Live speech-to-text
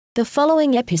The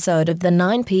following episode of the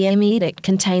 9pm edict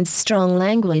contains strong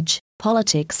language,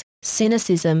 politics,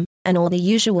 cynicism, and all the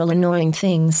usual annoying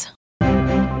things.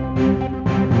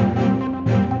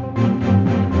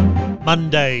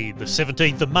 Monday, the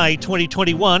 17th of May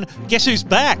 2021. Guess who's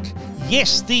back?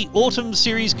 Yes, the Autumn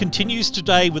series continues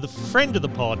today with a friend of the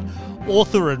pod,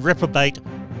 author and reprobate,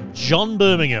 John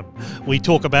Birmingham. We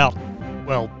talk about,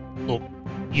 well, look,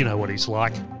 you know what he's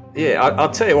like. Yeah, I'll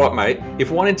tell you what, mate.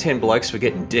 If 1 in 10 blokes were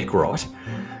getting dick rot,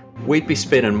 we'd be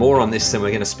spending more on this than we're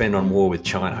going to spend on war with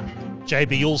China.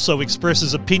 JB also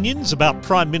expresses opinions about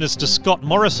Prime Minister Scott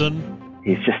Morrison.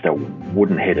 He's just a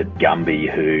wooden-headed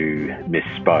Gumby who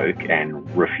misspoke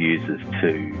and refuses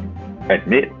to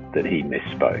admit that he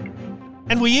misspoke.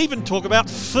 And we even talk about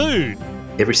food.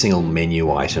 Every single menu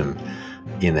item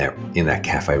in that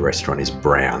cafe restaurant is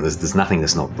brown. There's nothing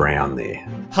that's not brown there.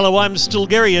 Hello, I'm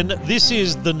Stilgarian. This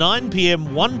is the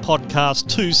 9pm One Podcast,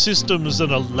 Two Systems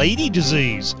and a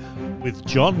Ladydisease with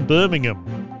John Birmingham.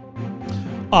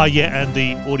 Oh yeah, and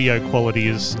the audio quality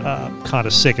is kind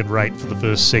of second rate for the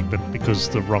first segment because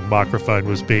the wrong microphone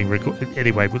was being recorded.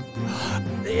 Anyway,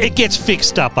 it gets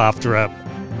fixed up after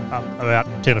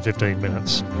about 10 or 15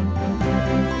 minutes.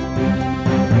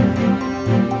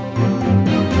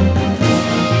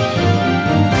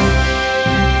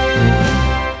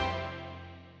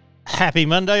 Happy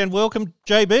Monday and welcome,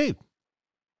 JB.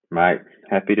 Mate,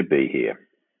 happy to be here.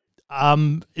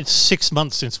 It's 6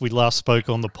 months since we last spoke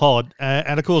on the pod,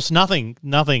 and of course nothing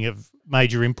of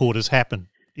major import has happened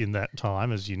in that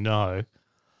time, as you know.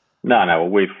 No, well,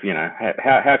 we've,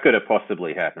 how could it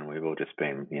possibly happen? We've all just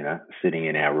been, sitting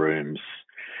in our rooms,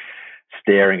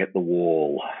 staring at the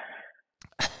wall.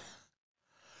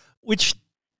 Which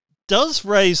does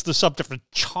raise the subject of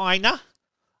China,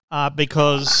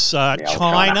 because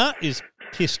China is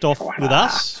pissed off with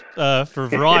us for a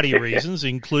variety of reasons,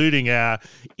 including our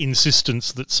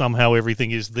insistence that somehow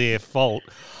everything is their fault.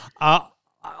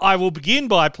 I will begin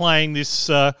by playing this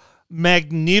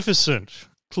magnificent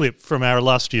clip from our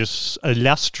illustrious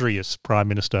Prime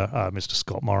Minister, Mr.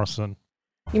 Scott Morrison.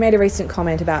 You made a recent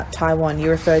comment about Taiwan. You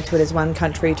referred to it as one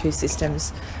country, two systems.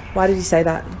 Why did you say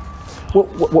that? Well,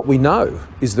 what we know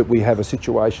is that we have a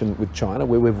situation with China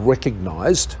where we've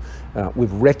recognised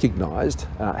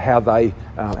how they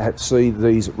see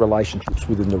these relationships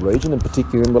within the region, and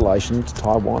particularly in relation to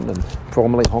Taiwan and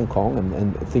primarily Hong Kong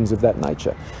and things of that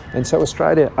nature. And so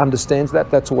Australia understands that.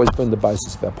 That's always been the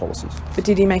basis of our policies. But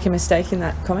did you make a mistake in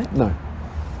that comment? No.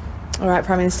 All right,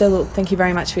 Prime Minister, look, thank you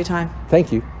very much for your time.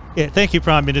 Thank you. Yeah, thank you,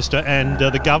 Prime Minister. And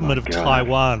the government of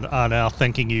Taiwan are now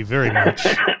thanking you very much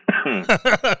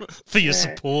for your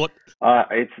support.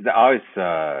 I'm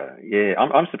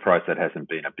surprised that hasn't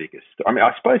been a bigger story. I mean,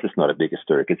 I suppose it's not a bigger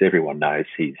story because everyone knows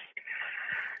he's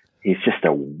just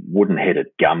a wooden-headed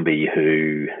Gumby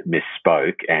who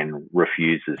misspoke and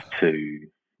refuses to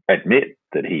admit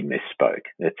that he misspoke.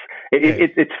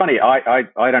 It's funny. I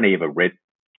only ever read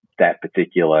that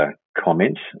particular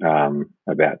comment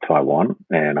about Taiwan,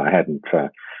 and I hadn't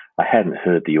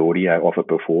heard the audio of it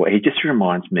before. He just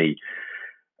reminds me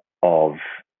of,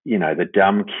 the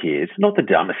dumb kid, not the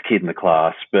dumbest kid in the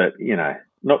class, but,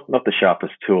 not the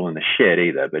sharpest tool in the shed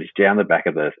either, but he's down the back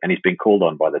of and he's been called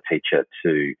on by the teacher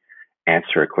to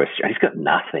answer a question. He's got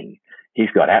nothing. He's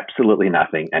got absolutely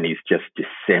nothing. And he's just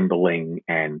dissembling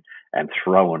and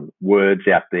throwing words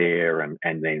out there. And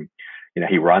then,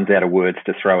 he runs out of words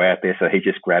to throw out there. So he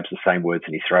just grabs the same words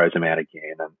and he throws them out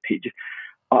again. And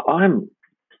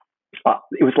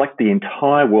it was like the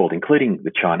entire world, including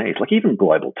the Chinese, like even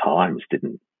Global Times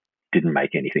didn't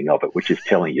make anything of it, which is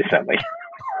telling you something.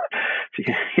 So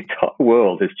the entire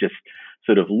world has just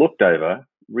sort of looked over,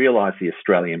 realised the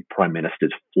Australian Prime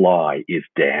Minister's fly is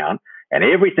down, and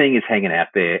everything is hanging out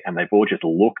there, and they've all just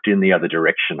looked in the other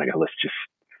direction. They go, let's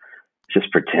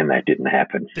just pretend that didn't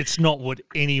happen. It's not what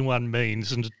anyone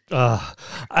means. And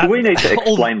do we need to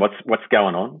explain what's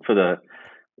going on for the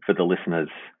listeners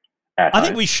at home? I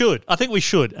think we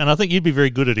should, and I think you'd be very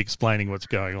good at explaining what's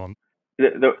going on.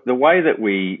 The way that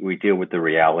we deal with the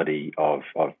reality of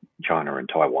China and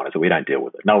Taiwan is that we don't deal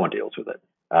with it. No one deals with it.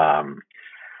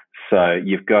 So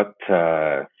you've got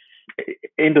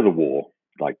end of the war,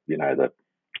 like, the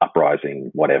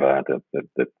uprising, whatever,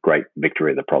 the great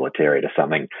victory of the proletariat or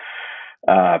something,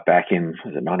 back in,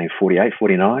 was it 1948,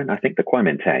 49? I think the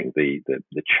Kuomintang, the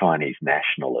Chinese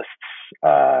nationalists,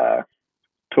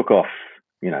 took off.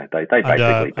 They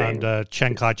basically and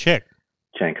Chiang Kai-shek.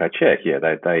 Chiang Kai-shek, yeah,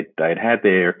 they'd had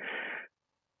their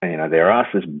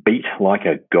asses beat like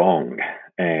a gong,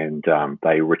 and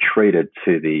they retreated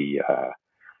to the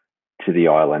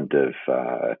island of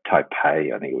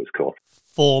Taipei, I think it was called.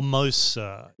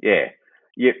 Formosa. Yeah,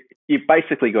 you've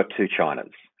basically got two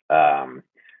Chinas.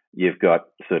 You've got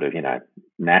sort of,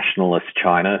 nationalist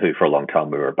China, who for a long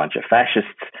time were a bunch of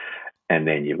fascists, and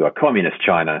then you've got communist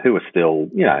China, who are still,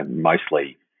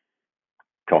 mostly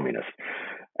communist.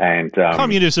 And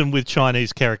communism with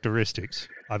Chinese characteristics,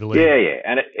 I believe. Yeah,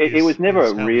 and it was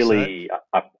never really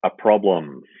a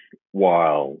problem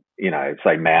while,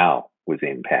 say Mao was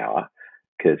in power,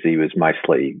 because he was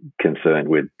mostly concerned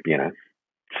with,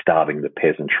 starving the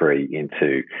peasantry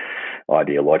into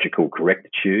ideological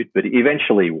correctitude. But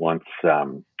eventually, once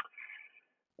Deng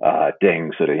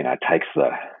sort of, takes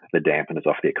the dampeners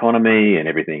off the economy and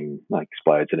everything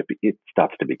explodes, and it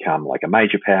starts to become like a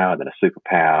major power, then a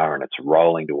superpower, and it's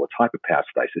rolling towards hyperpower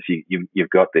status. You've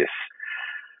got this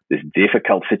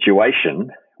difficult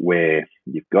situation where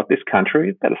you've got this country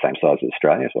about the same size as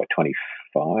Australia, so like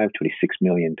 26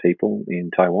 million people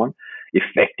in Taiwan.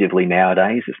 Effectively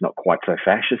nowadays, it's not quite so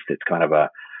fascist. It's kind of a,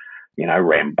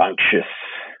 rambunctious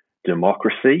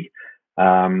democracy,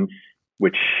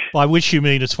 which... By which you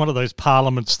mean it's one of those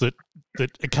parliaments that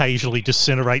occasionally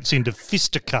disintegrates into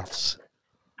fisticuffs.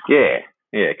 Yeah,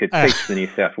 it could teach the New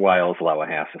South Wales lower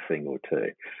house a thing or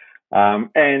two.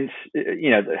 And,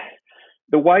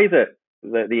 the way that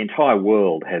the entire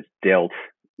world has dealt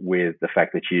with the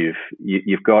fact that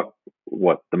you've got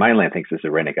what the mainland thinks is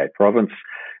a renegade province,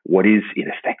 what is in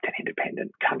effect an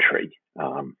independent country.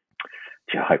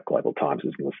 I hope Global Times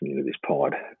is listening to this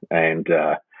pod, and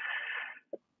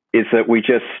is that we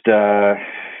just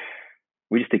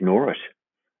ignore it.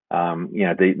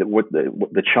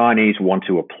 The Chinese want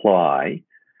to apply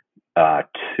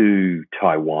to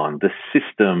Taiwan the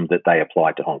system that they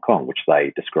applied to Hong Kong, which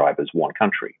they describe as one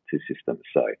country, two systems.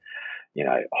 So,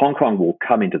 Hong Kong will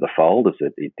come into the fold as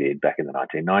it did back in the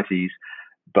 1990s,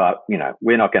 but,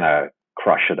 we're not going to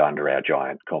crush it under our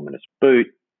giant communist boot.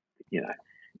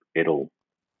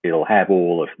 It'll have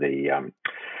all of the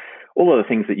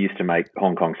things that used to make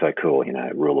Hong Kong so cool,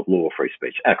 rule of law, free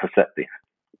speech. And of course, that's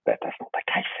not the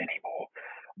case anymore.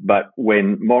 But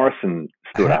when Morrison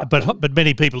stood up... But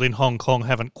many people in Hong Kong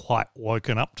haven't quite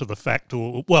woken up to the fact,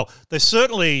 they're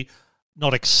certainly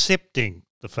not accepting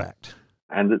the fact.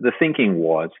 And the thinking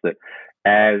was that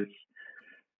as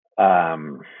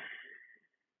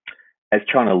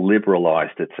China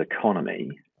liberalised its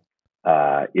economy,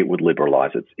 it would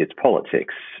liberalise its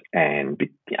politics. And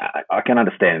I can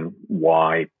understand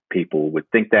why people would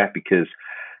think that, because,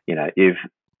 if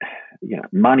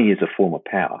money is a form of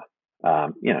power,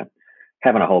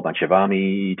 having a whole bunch of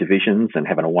army divisions and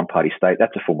having a one-party state,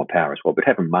 that's a form of power as well. But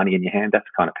having money in your hand, that's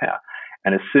a kind of power.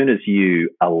 And as soon as you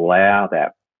allow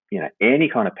that, any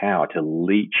kind of power to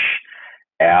leach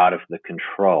out of the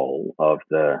control of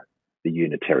the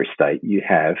unitary state, you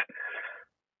have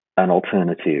an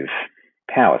alternative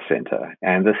power center.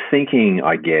 And the thinking,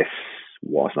 the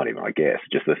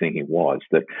thinking was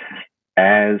that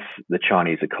as the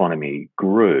Chinese economy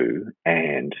grew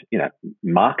and,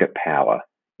 market power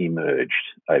emerged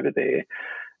over there,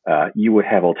 you would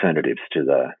have alternatives to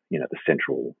the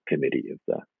Central Committee of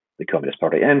the Communist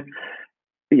Party. And,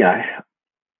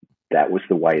 that was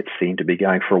the way it seemed to be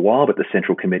going for a while, but the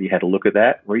Central Committee had a look at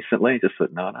that recently, just said,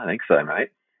 no, I don't think so,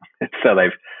 mate. So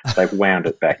they've wound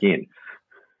it back in.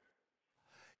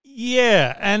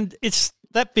 Yeah, and it's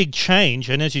that big change,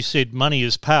 and as you said, money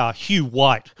is power. Hugh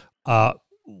White,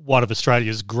 one of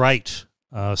Australia's great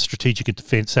strategic and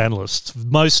defence analysts,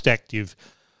 most active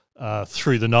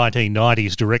through the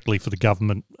 1990s directly for the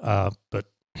government,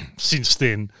 but since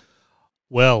then,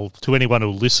 to anyone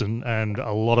who'll listen, and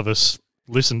a lot of us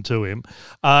listen to him,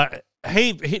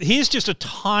 here's just a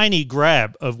tiny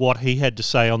grab of what he had to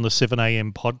say on the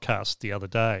 7am podcast the other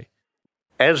day.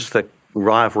 As the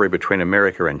rivalry between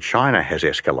America and China has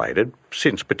escalated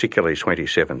since particularly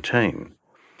 2017,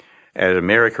 as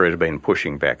America has been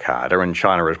pushing back harder and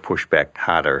China has pushed back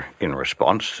harder in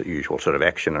response, the usual sort of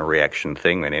action and reaction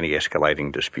thing in any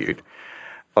escalating dispute,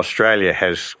 Australia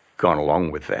has gone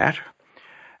along with that.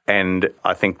 And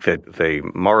I think that the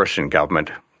Morrison government,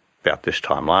 about this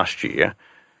time last year,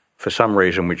 for some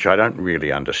reason which I don't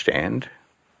really understand,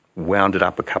 wound it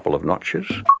up a couple of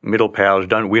notches. Middle powers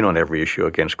don't win on every issue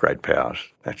against great powers.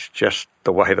 That's just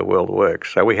the way the world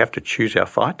works. So we have to choose our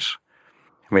fights,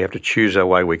 and we have to choose our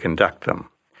way we conduct them.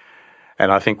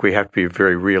 And I think we have to be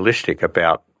very realistic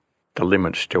about the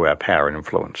limits to our power and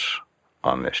influence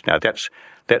on this. Now,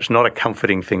 that's not a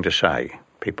comforting thing to say.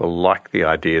 People like the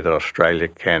idea that Australia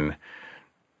can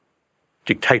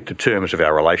dictate the terms of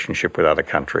our relationship with other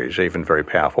countries, even very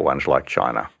powerful ones like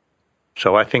China.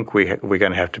 So I think we're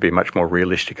going to have to be much more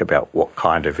realistic about what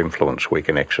kind of influence we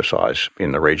can exercise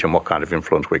in the region, what kind of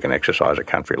influence we can exercise a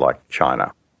country like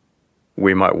China.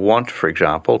 We might want, for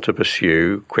example, to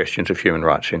pursue questions of human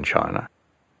rights in China.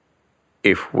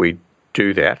 If we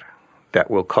do that,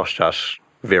 that will cost us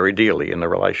very dearly in the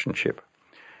relationship.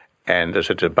 And there's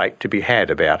a debate to be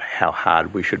had about how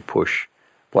hard we should push,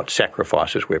 what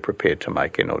sacrifices we're prepared to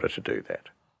make in order to do that.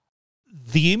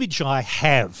 The image I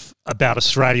have about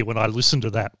Australia when I listen to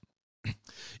that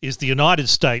is the United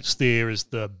States there is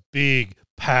the big,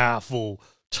 powerful,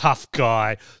 tough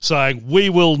guy saying, we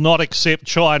will not accept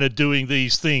China doing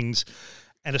these things.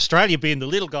 And Australia being the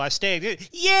little guy standing there,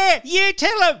 yeah, you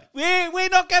tell them, we're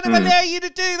not going to allow you to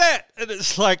do that. And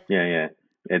it's like... Yeah.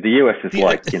 The US is the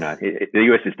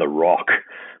US is the rock,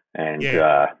 and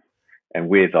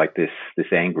we're like this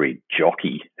angry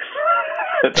jockey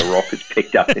that the rock has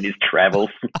picked up in his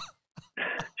travels,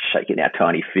 shaking our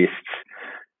tiny fists.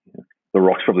 The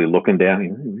rock's probably looking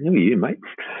down. Who are you, mate?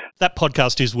 That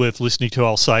podcast is worth listening to,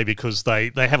 I'll say, because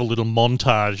they have a little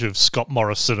montage of Scott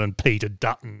Morrison and Peter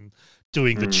Dutton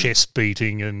doing the chest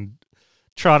beating and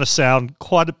trying to sound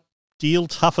quite a deal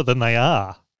tougher than they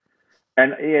are.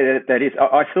 And that is.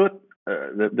 I thought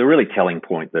the really telling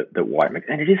point that White makes,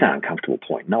 and it is an uncomfortable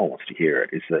point. No one wants to hear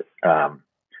it. Is that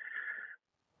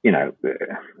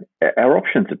our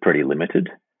options are pretty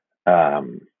limited.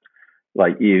 There's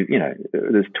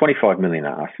 25 million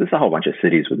of us. There's a whole bunch of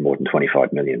cities with more than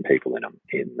 25 million people in them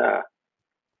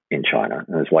in China.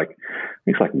 And there's I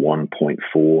think it's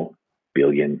 1.4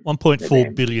 billion.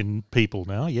 1.4 billion people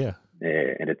now. Yeah.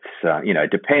 Yeah, and it's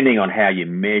depending on how you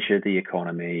measure the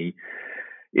economy,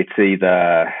 it's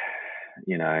either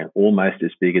almost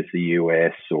as big as the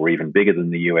US or even bigger than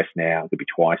the US now. It could be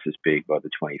twice as big by the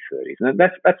 2030s, and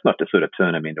that's not to sort of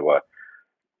turn them into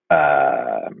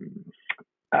a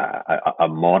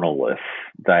monolith.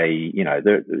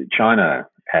 China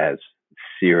has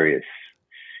serious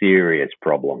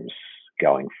problems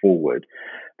going forward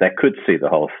that could see the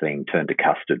whole thing turn to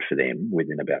custard for them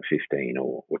within about 15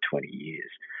 or 20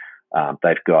 years.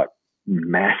 They've got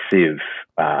massive,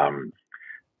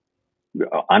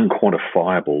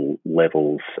 unquantifiable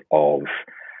levels of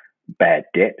bad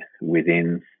debt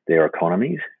within their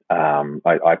economies. I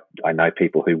know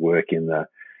people who work in the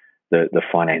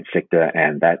finance sector,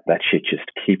 and that shit just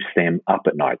keeps them up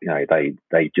at night. They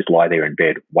just lie there in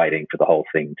bed waiting for the whole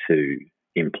thing to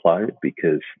implode,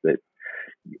 because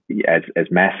as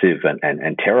massive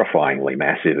and terrifyingly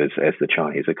massive as the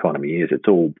Chinese economy is, it's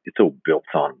all built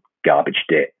on garbage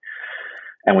debt.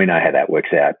 And we know how that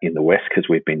works out in the West, because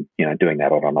we've been doing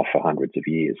that on and off for hundreds of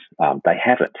years. They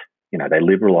haven't. They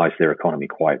liberalised their economy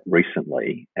quite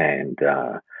recently, and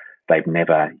they've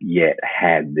never yet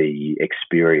had the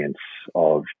experience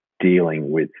of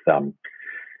dealing with the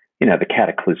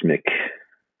cataclysmic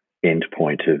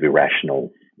endpoint of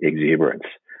irrational exuberance.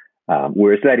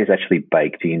 Whereas that is actually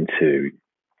baked into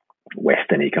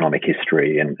Western economic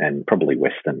history and probably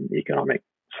Western economic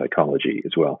psychology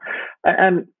as well.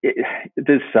 And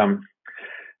they've got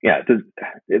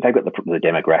the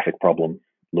demographic problem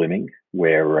looming,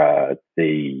 where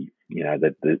the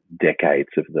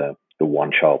decades of the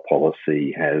one-child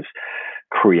policy has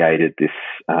created this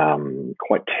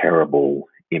quite terrible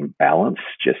imbalance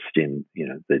just in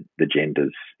the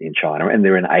genders in China, and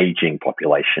they're an aging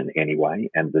population anyway,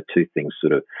 and the two things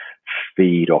sort of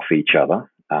feed off each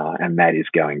other, and that is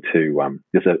going to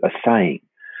there's a saying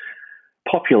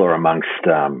popular amongst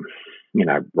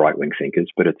right-wing thinkers,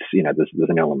 but it's there's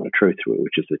an element of truth to it,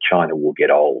 which is that China will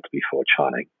get old before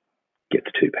China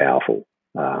gets too powerful,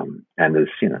 and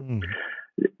there's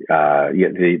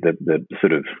the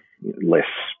sort of less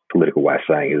political way of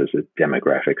saying it is that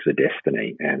demographics are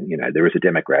destiny, and there is a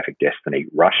demographic destiny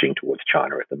rushing towards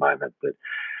China at the moment that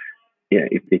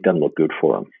it doesn't look good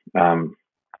for them.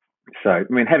 So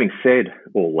having said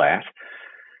all that,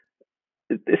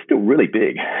 they're still really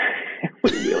big,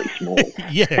 really small.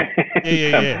 Yeah.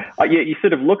 You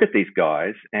sort of look at these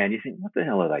guys and you think, what the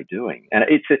hell are they doing? And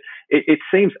it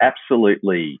seems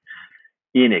absolutely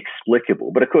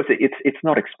inexplicable, but of course it's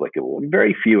not explicable.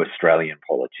 Very few Australian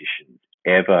politicians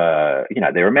ever,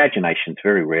 their imaginations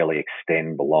very rarely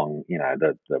extend beyond,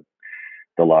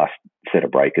 the last set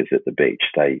of breakers at the beach.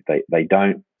 They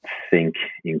don't think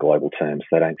in global terms.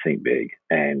 They don't think big,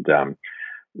 and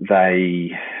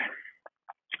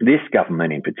this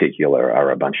government in particular are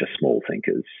a bunch of small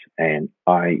thinkers, and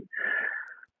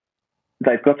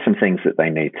they've got some things that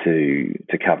they need to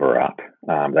cover up.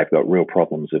 They've got real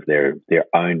problems of their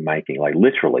own making, like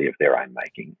literally of their own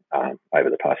making, over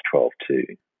the past 12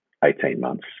 to 18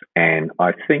 months. And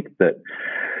I think that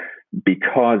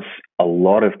because a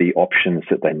lot of the options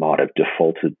that they might have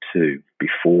defaulted to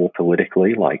before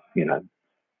politically, like,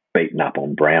 beaten up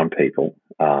on brown people,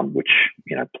 which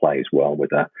plays well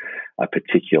with a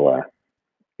particular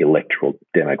electoral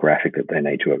demographic that they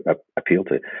need to appeal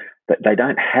to. But they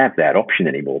don't have that option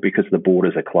anymore because the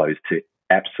borders are closed to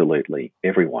absolutely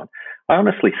everyone. I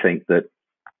honestly think that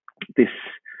this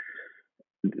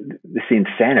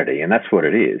insanity, and that's what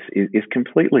it is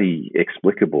completely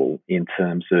explicable in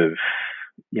terms of,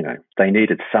 they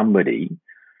needed somebody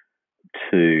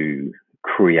to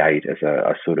create as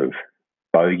a sort of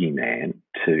bogeyman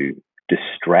to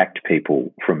distract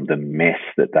people from the mess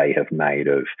that they have made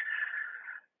of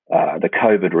the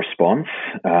COVID response.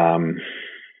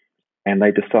 And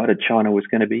they decided China was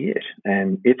going to be it.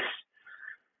 And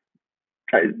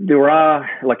there are,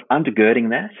 undergirding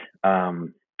that,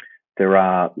 there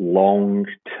are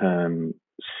long-term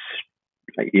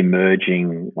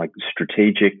emerging,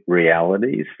 strategic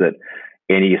realities that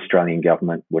any Australian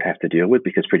government would have to deal with,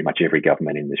 because pretty much every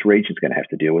government in this region is going to have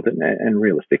to deal with it. And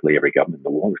realistically, every government in the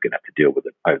world is going to have to deal with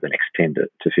it over the next 10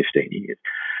 to 15 years.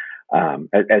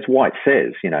 As White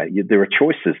says, there are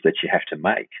choices that you have to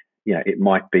make. It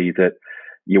might be that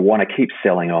you want to keep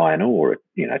selling iron ore at,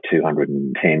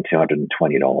 $210,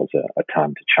 $220 a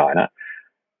tonne to China,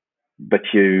 but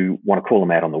you want to call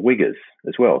them out on the Uyghurs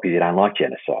as well because you don't like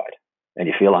genocide and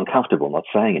you feel uncomfortable not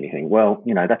saying anything. Well,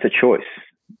 that's a choice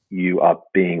you are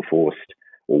being forced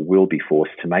or will be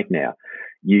forced to make now.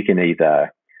 You can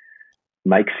either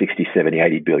make $60, $70,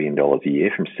 $80 billion a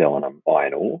year from selling them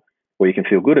iron ore, or you can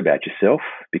feel good about yourself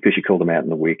because you call them out in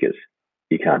the Uyghurs.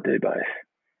 You can't do both.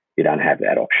 You don't have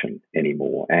that option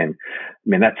anymore. And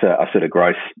that's a sort of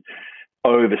gross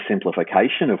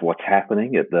oversimplification of what's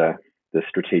happening at the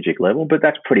strategic level, but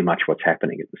that's pretty much what's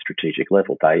happening at the strategic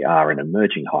level. They are an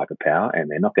emerging hyperpower and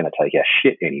they're not going to take our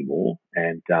shit anymore.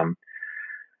 And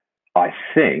I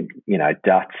think,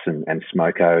 Dutz and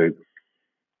Smoko,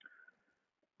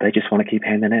 they just want to keep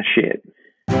handing out shit.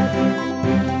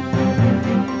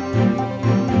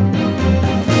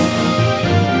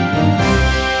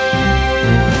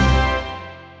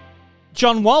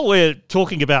 John, while we're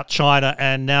talking about China,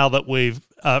 and now that we've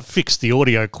fixed the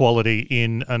audio quality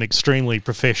in an extremely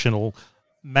professional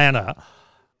manner,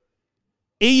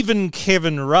 even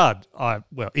Kevin Rudd,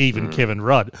 Kevin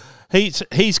Rudd,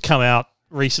 he's come out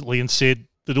recently and said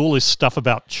that all this stuff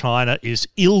about China is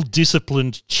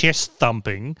ill-disciplined chest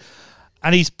thumping,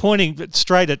 and he's pointing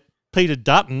straight at Peter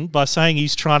Dutton by saying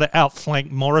he's trying to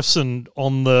outflank Morrison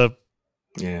on the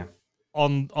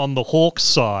on the Hawks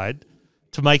side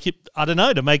to make it,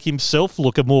 to make himself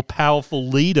look a more powerful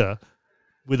leader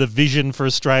with a vision for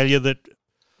Australia that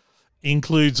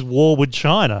includes war with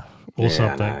China or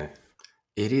something. I know.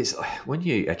 It is, when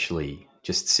you actually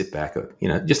just sit back,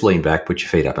 just lean back, put your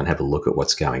feet up and have a look at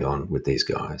what's going on with these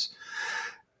guys.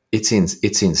 It's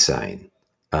insane.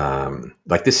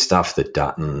 This stuff that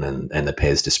Dutton and the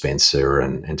Pez dispenser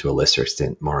and to a lesser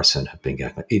extent Morrison have been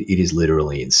going, it is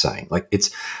literally insane.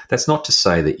 That's not to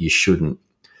say that you shouldn't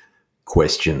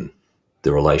question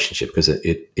the relationship, because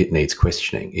it needs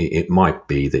questioning. It might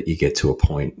be that you get to a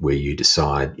point where you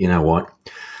decide, you know what,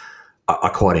 I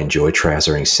quite enjoy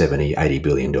trousering $70, $80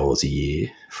 billion a year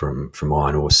from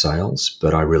iron ore sales,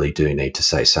 but I really do need to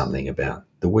say something about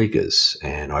the Uyghurs,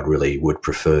 and I really would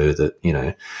prefer that,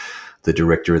 the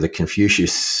director of the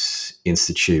Confucius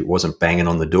Institute wasn't banging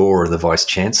on the door of the Vice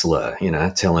Chancellor,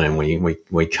 telling him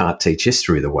we can't teach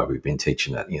history the way we've been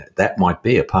teaching it. That might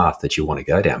be a path that you want to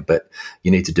go down, but you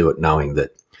need to do it knowing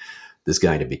that there's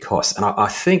going to be costs. And I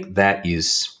think that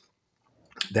is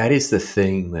the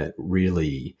thing that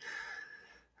really,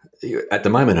 at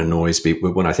the moment, annoys me.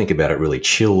 When I think about it, really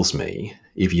chills me.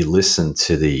 If you listen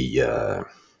to the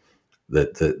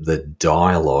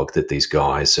dialogue that these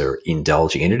guys are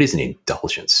indulging, and it is an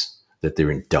indulgence that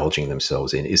they're indulging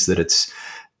themselves in, is that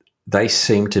they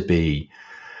seem to be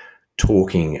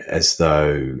talking as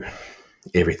though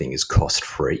everything is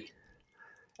cost-free.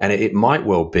 And it might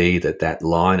well be that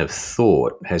line of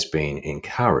thought has been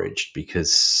encouraged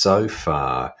because so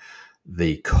far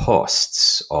the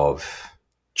costs of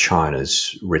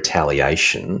China's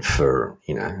retaliation for,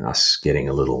 us getting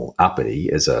a little uppity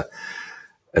as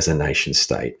a nation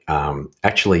state,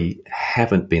 actually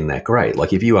haven't been that great.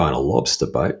 If you own a lobster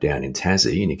boat down in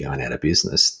Tassie and you're going out of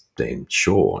business, then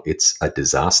sure, it's a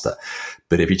disaster.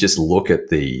 But if you just look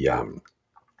at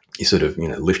you sort of,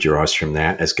 lift your eyes from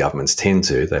that, as governments tend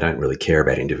to, they don't really care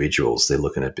about individuals. They're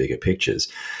looking at bigger pictures.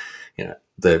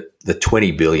 The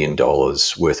 $20 billion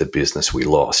worth of business we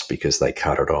lost because they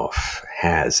cut it off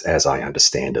has, as I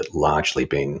understand it, largely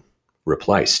been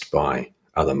replaced by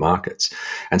other markets.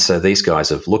 And so these guys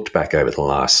have looked back over the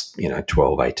last,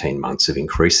 12, 18 months of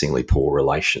increasingly poor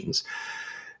relations,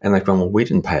 and they've gone, well, we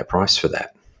didn't pay a price for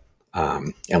that.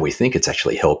 And we think it's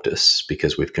actually helped us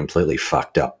because we've completely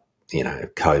fucked up,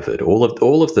 COVID.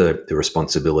 All of the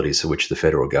responsibilities for which the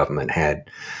federal government had,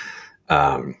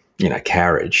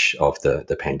 carriage of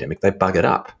the pandemic, they buggered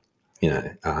up.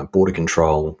 Border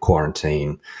control,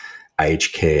 quarantine,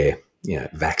 aged care,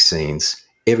 vaccines,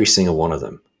 every single one of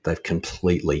them, they've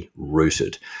completely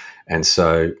rooted. And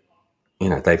so,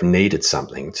 they've needed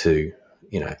something to,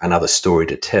 another story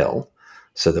to tell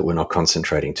so that we're not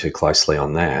concentrating too closely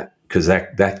on that, because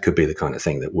that could be the kind of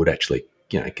thing that would actually,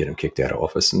 get them kicked out of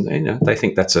office. And, they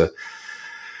think the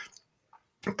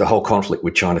whole conflict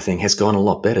with China thing has gone a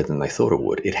lot better than they thought it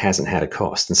would. It hasn't had a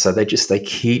cost. And so they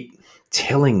keep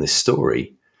telling this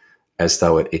story as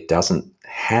though it doesn't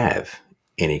have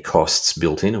any costs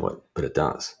built into it, but it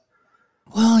does.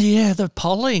 Well, yeah, the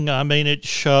polling, I mean, it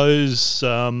shows,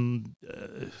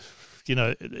 it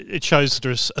shows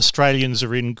that Australians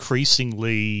are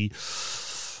increasingly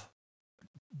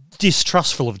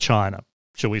distrustful of China,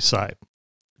 shall we say,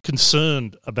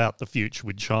 concerned about the future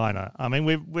with China. I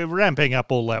mean, we're ramping up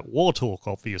all that war talk,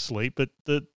 obviously, but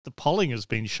the polling has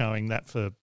been showing that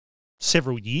for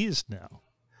several years now.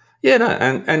 Yeah, no,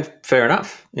 and fair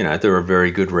enough. There are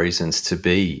very good reasons to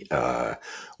be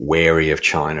wary of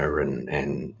China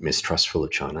and mistrustful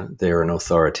of China. They're an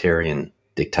authoritarian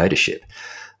dictatorship.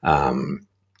 But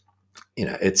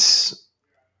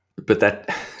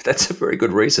that's a very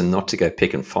good reason not to go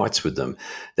picking fights with them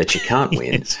that you can't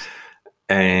win, yes.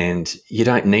 And you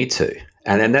don't need to.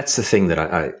 And that's the thing that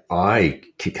I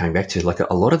keep coming back to. Like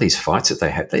a lot of these fights that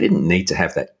they had, they didn't need to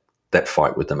have that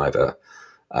fight with them over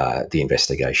the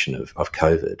investigation of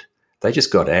COVID. They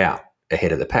just got out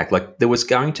ahead of the pack. Like there was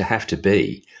going to have to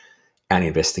be an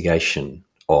investigation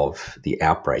of the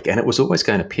outbreak, and it was always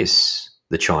going to piss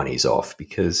the Chinese off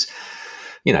because,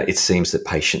 it seems that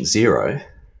patient zero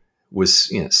was,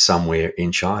 somewhere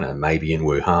in China, maybe in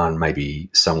Wuhan, maybe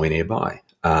somewhere nearby.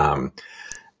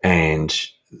 And,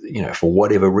 for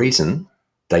whatever reason,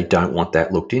 they don't want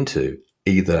that looked into,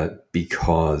 either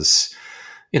because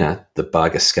the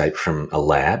bug escaped from a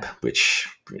lab, which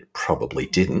it probably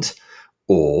didn't,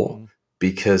 or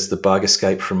because the bug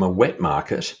escaped from a wet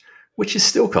market, which is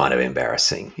still kind of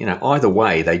embarrassing. Either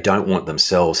way, they don't want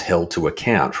themselves held to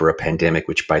account for a pandemic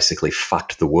which basically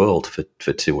fucked the world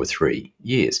for 2 or 3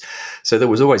 years. So there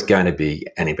was always going to be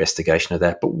an investigation of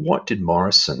that. But what did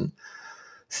Morrison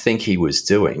think he was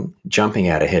doing, jumping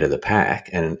out ahead of the pack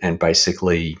and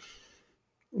basically,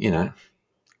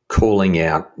 calling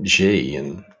out Xi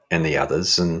and the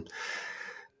others, and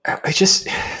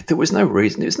there was no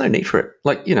reason, there was no need for it.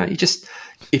 Like,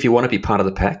 if you want to be part of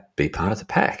the pack, be part of the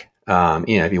pack.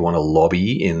 If you want to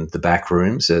lobby in the back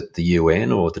rooms at the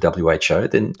UN or the WHO,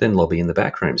 then lobby in the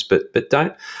back rooms. But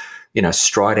don't,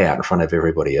 stride out in front of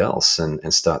everybody else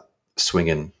and start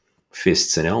swinging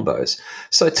fists and elbows.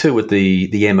 So too with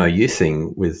the MOU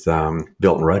thing with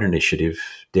Belt and Road Initiative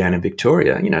down in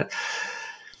Victoria,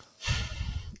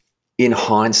 in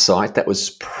hindsight, that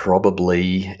was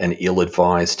probably an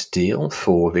ill-advised deal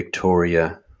for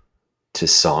Victoria to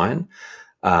sign.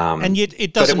 And yet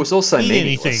it doesn't, but it was also mean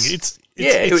anything.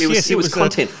 It was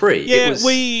content free. Yeah,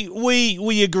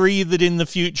 we agree that in the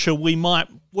future we might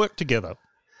work together.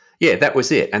 Yeah, that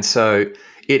was it. And so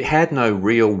it had no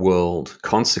real world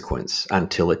consequence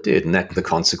until it did. And that the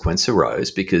consequence arose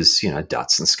because,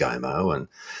 Dutz and ScoMo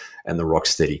and the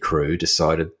Rocksteady crew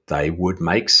decided they would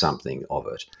make something of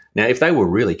it. Now, if they were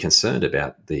really concerned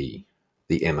about the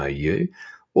MOU,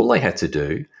 all they had to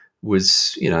do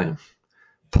was,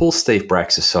 pull Steve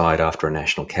Bracks aside after a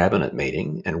national cabinet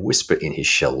meeting and whisper in his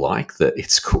shell-like that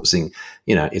it's causing,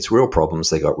 it's real problems,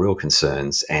 they got real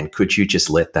concerns, and could you just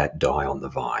let that die on the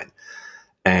vine?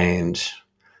 And,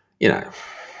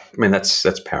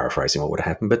 that's paraphrasing what would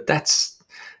happen, but that's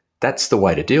the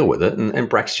way to deal with it. And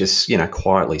Bracks just,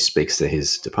 quietly speaks to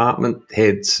his department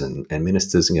heads and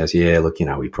ministers and goes, yeah, look,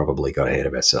 we probably got ahead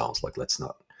of ourselves. Like, let's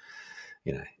not,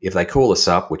 if they call us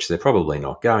up, which they're probably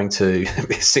not going to,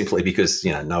 simply because,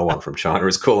 no one from China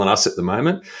is calling us at the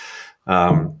moment.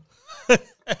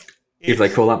 If they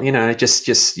call up,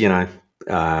 just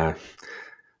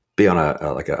be on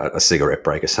a cigarette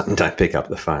break or something, don't pick up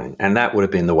the phone. And that would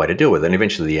have been the way to deal with it. And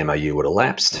eventually the MOU would have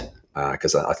lapsed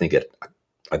because I think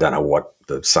I don't know what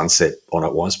the sunset on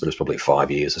it was, but it's probably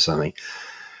 5 years or something.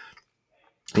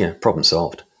 Yeah, problem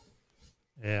solved.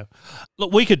 Yeah.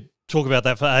 Look, we could talk about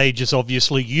that for ages,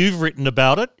 obviously. You've written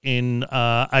about it in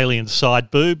Alien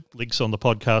Side Boob, links on the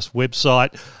podcast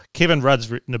website. Kevin Rudd's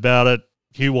written about it.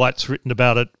 Hugh White's written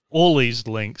about it. All these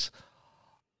links.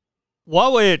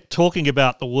 While we're talking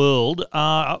about the world,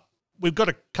 we've got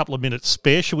a couple of minutes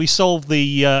spare. Shall we solve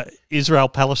the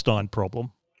Israel-Palestine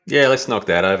problem? Yeah, let's knock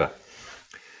that over.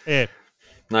 Yeah.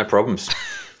 No problems.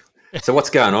 So what's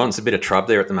going on? It's a bit of trouble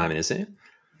there at the moment, isn't it?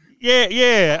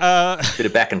 Yeah. Bit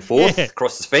of back and forth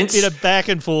across the fence. Bit of back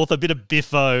and forth, a bit of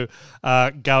biffo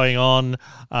going on.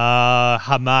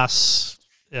 Hamas,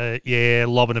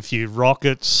 lobbing a few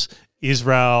rockets.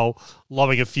 Israel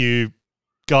lobbing a few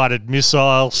guided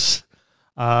missiles.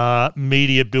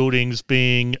 Media buildings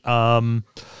being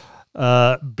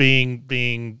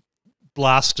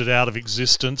blasted out of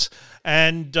existence.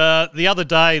 And the other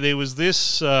day there was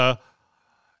this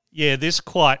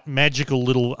quite magical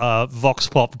little vox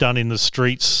pop done in the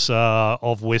streets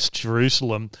of West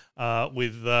Jerusalem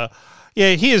with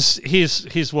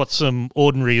here's what some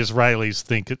ordinary Israelis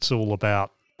think it's all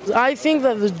about. I think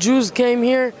that the Jews came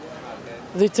here,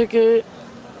 they took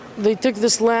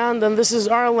this land, and this is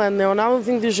our land now, and I don't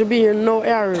think there should be here no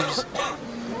Arabs.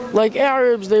 Like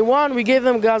Arabs, they want, we gave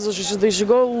them Gaza, they should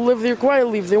go live there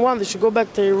quietly. If they want, they should go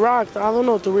back to Iraq, I don't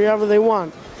know, to wherever they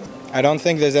want. I don't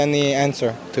think there's any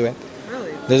answer to it.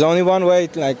 Really? There's only one way,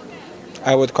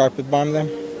 I would carpet bomb them.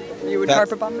 You would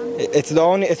carpet bomb them? It's the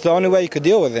only way you could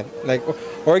deal with it.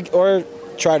 Or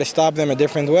try to stop them a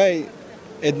different way.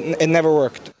 It never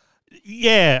worked.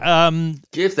 Yeah.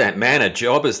 Give that man a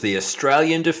job as the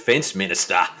Australian Defence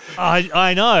Minister.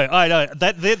 I know.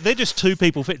 They're just two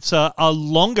people. It's a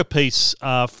longer piece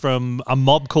from a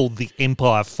mob called the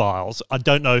Empire Files. I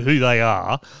don't know who they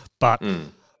are, but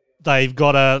they've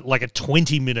got a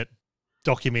 20-minute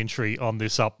documentary on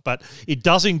this up. But it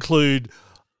does include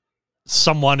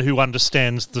someone who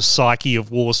understands the psyche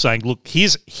of war, saying, "Look,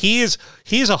 here's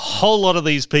a whole lot of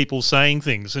these people saying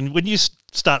things," and when you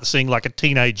start seeing like a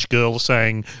teenage girl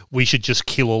saying we should just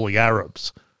kill all the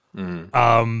Arabs,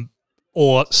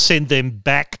 or send them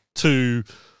back to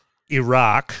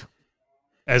Iraq,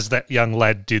 as that young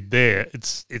lad did there,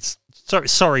 it's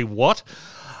sorry what?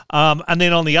 And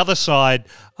then on the other side,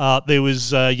 there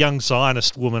was a young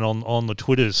Zionist woman on the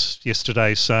Twitters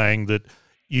yesterday saying that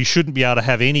you shouldn't be able to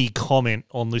have any comment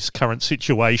on this current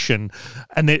situation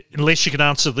and that unless you can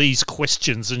answer these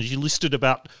questions. And she listed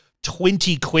about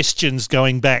 20 questions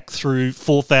going back through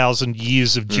 4,000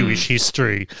 years of Jewish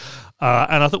history.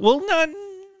 And I thought, well, no.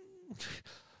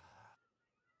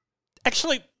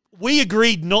 Actually, we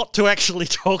agreed not to actually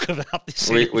talk about this.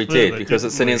 We did, because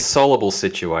it's an insoluble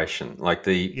situation. Like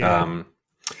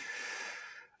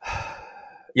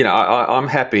I'm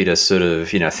happy to sort of,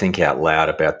 think out loud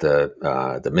about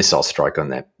the missile strike on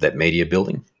that media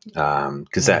building,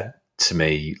 because that to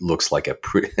me looks like a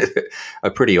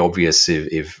pretty obvious,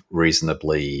 if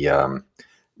reasonably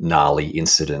gnarly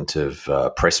incident of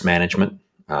press management.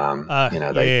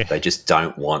 They just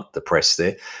don't want the press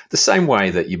there. The same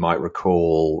way that you might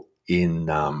recall in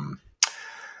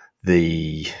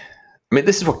this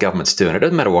is what governments do, and it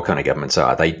doesn't matter what kind of governments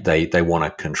are. They want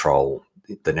to control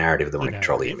the narrative, they want to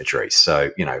control the imagery.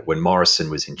 So, when Morrison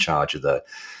was in charge of the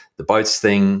boats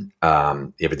thing,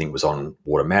 everything was on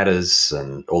Water Matters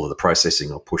and all of the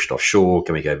processing all pushed offshore.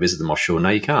 Can we go visit them offshore? No,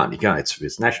 you can't.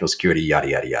 It's national security, yada,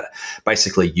 yada, yada.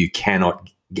 Basically, you cannot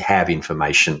have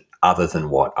information other than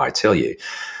what I tell you.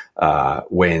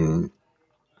 When,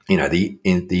 the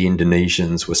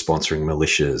Indonesians were sponsoring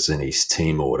militias in East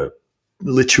Timor to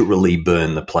literally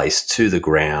burn the place to the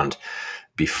ground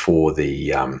before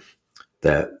the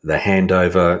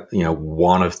handover,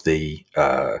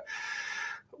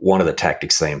 one of the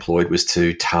tactics they employed was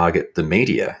to target the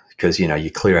media, because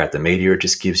you clear out the media, it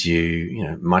just gives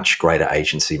you much greater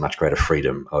agency, much greater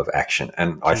freedom of action.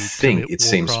 And I think it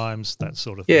seems crimes, that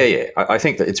sort of thing. Yeah. I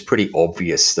think that it's pretty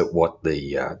obvious that what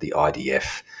the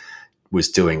IDF was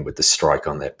doing with the strike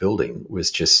on that building was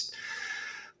just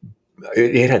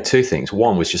it had two things.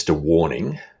 One was just a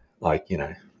warning, like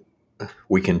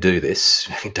we can do this,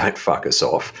 don't fuck us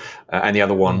off. And the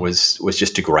other one was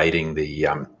just degrading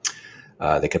the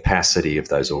capacity of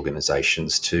those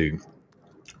organizations to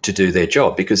do their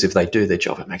job, because if they do their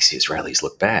job, it makes the Israelis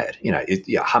look bad.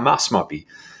 Hamas might be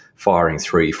firing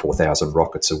 3,000-4,000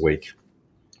 rockets a week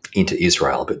into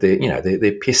Israel, but they're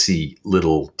pissy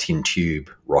little tin tube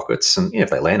rockets, and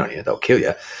if they land on you, they'll kill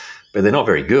you, but they're not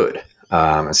very good.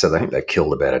 And so I think they've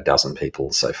killed about a dozen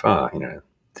people so far.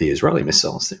 The Israeli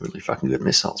missiles, they're really fucking good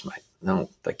missiles, mate. No,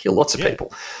 they kill lots of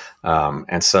people.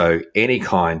 And so any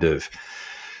kind of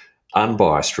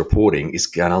unbiased reporting is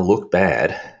going to look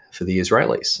bad for the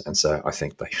Israelis. And so I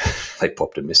think they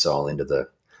popped a missile into the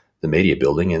media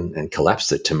building and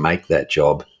collapsed it to make that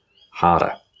job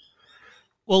harder.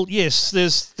 Well, yes,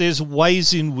 there's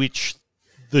ways in which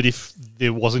that if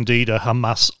there was indeed a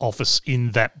Hamas office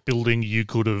in that building, you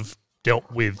could have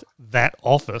dealt with that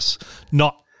office,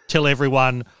 not tell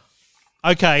everyone,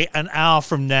 okay, an hour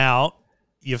from now,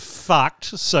 you're fucked,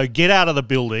 so get out of the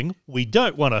building. We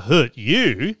don't want to hurt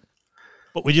you,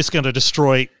 but we're just going to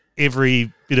destroy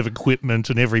every bit of equipment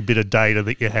and every bit of data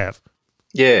that you have.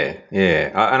 Yeah.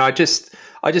 And I just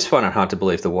find it hard to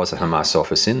believe there was a Hamas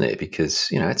office in there because,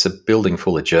 it's a building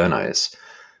full of journos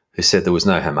who said there was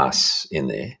no Hamas in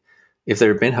there. If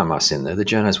there had been Hamas in there, the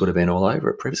journos would have been all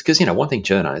over it. Because, one thing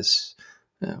journos,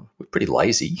 we're pretty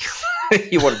lazy.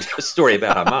 You want to do a story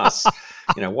about Hamas.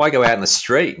 Why go out in the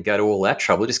street and go to all that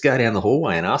trouble? Just go down the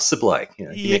hallway and ask the bloke. Give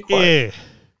me a quote.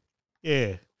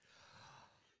 Yeah.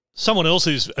 Someone else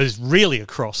who's really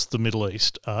across the Middle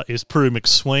East is Prue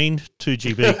McSween,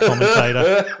 2GB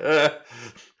commentator.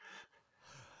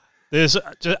 There's,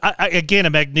 again, a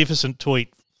magnificent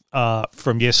tweet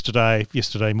from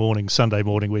Sunday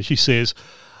morning, where she says,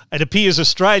 "It appears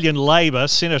Australian Labor,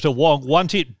 Senator Wong,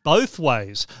 want it both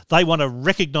ways. They want to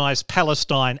recognise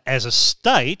Palestine as a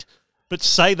state, but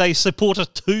say they support a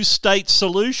two-state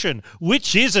solution.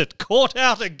 Which is it? Caught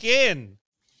out again."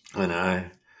 I know.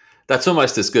 That's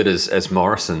almost as good as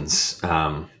Morrison's,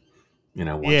 one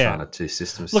China, two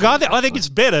systems. Look, I think it's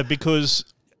better because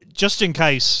just in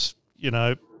case,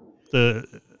 the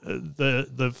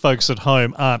folks at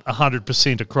home aren't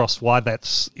 100% across why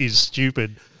that is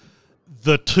stupid,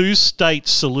 the two-state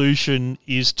solution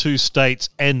is two states,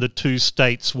 and the two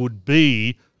states would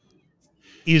be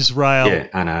Israel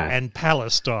and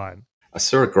Palestine. I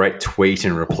saw a great tweet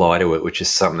in reply to it, which is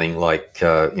something like,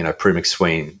 Prue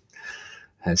McSween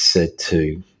has said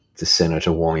to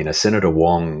Senator Wong, Senator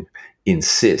Wong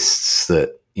insists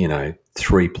that,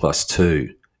 3 +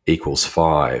 2 =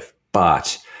 5,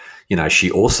 but,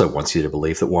 she also wants you to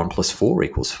believe that 1 + 4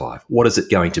 = 5. What is it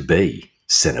going to be,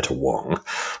 Senator Wong?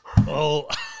 Oh,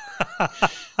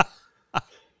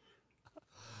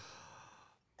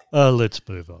 let's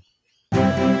move on.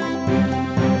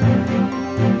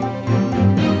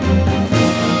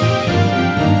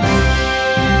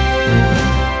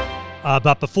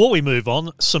 But before we move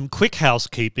on, some quick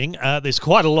housekeeping. There's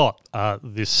quite a lot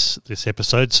this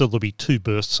episode, so there'll be 2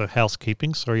 bursts of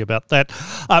housekeeping. Sorry about that.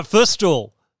 First of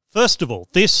all,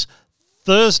 this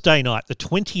Thursday night, the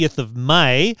 20th of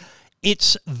May,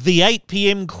 it's the 8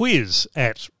 p.m. quiz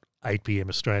at 8 p.m.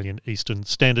 Australian Eastern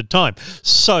Standard Time.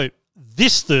 So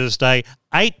this Thursday,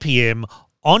 8 p.m.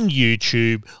 on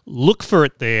YouTube, look for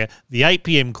it there, the 8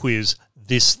 p.m. quiz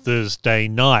this Thursday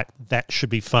night. That should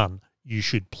be fun. You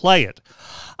should play it.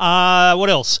 What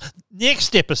else?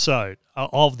 Next episode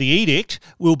of The Edict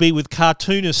will be with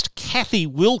cartoonist Kathy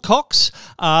Wilcox.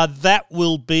 That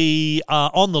will be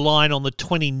on the line on the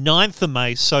 29th of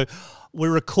May. So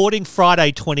we're recording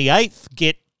Friday 28th.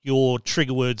 Get your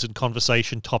trigger words and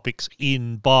conversation topics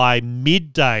in by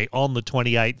midday on the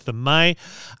 28th of May.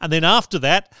 And then after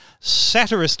that,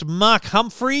 satirist Mark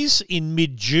Humphreys in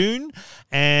mid-June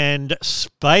and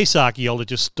space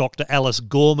archaeologist Dr. Alice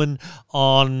Gorman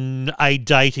on a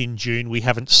date in June. We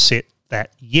haven't set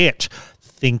that yet.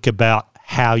 Think about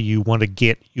how you want to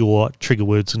get your trigger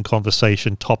words and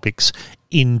conversation topics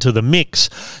into the mix.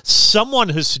 Someone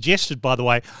has suggested, by the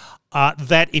way,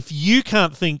 that if you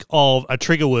can't think of a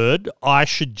trigger word, I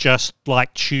should just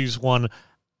choose one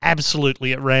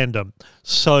absolutely at random.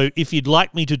 So if you'd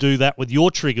like me to do that with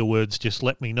your trigger words, just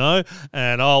let me know,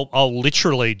 and I'll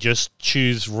literally just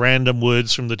choose random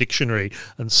words from the dictionary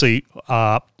and see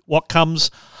what comes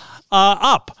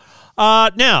up.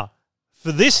 Now,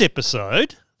 for this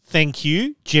episode, thank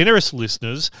you, generous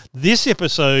listeners. This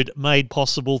episode made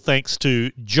possible thanks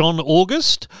to John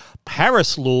August,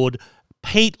 Paris Lord,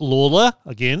 Pete Lawler,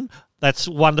 again, that's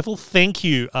wonderful. Thank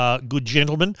you, good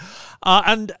gentlemen.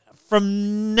 And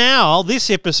from now,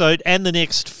 this episode and the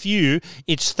next few,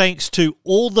 it's thanks to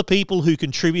all the people who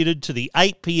contributed to the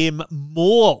 8 p.m.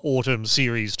 More Autumn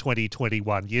Series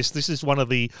 2021. Yes, this is one of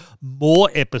the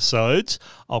more episodes.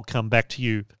 I'll come back to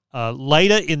you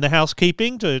later in the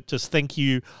housekeeping to just thank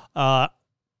you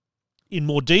in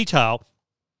more detail.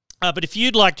 But if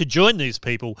you'd like to join these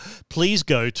people, please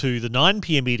go to the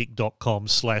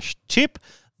 9pmedict.com/tip,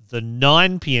 the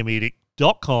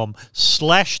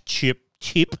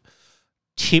 9pmedict.com/tip.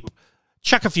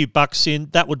 Chuck a few bucks in.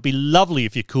 That would be lovely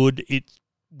if you could. It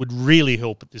would really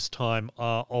help at this time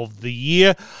of the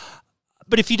year.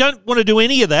 But if you don't want to do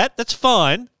any of that, that's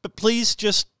fine. But please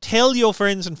just tell your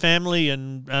friends and family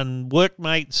and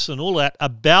workmates and all that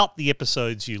about the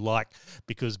episodes you like,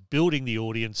 because building the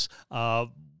audience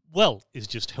is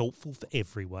just helpful for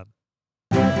everyone.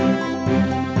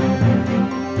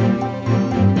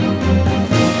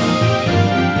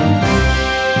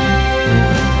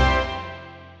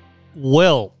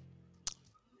 Well,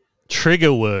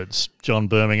 trigger words, John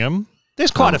Birmingham.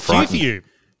 There's quite a few for you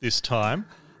this time.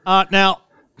 Now,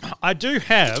 I do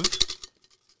have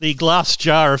the glass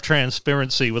jar of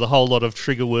transparency with a whole lot of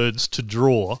trigger words to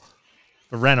draw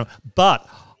for random, but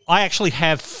I actually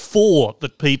have 4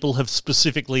 that people have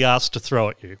specifically asked to throw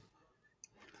at you.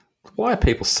 Why are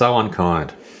people so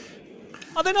unkind?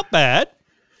 Oh, they're not bad.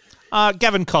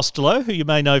 Gavin Costello, who you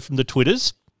may know from the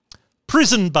Twitters.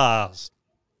 Prison bars.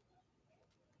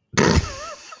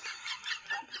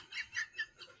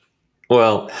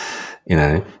 Well,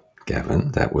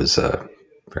 Gavin, that was a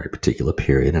very particular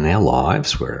period in our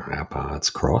lives where our paths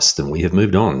crossed, and we have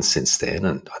moved on since then,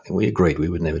 and I think we agreed we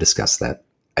would never discuss that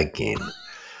again.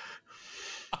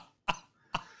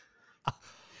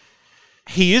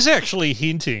 He is actually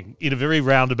hinting in a very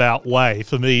roundabout way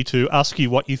for me to ask you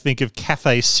what you think of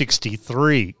Cafe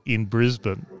 63 in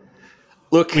Brisbane.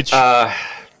 Look, shall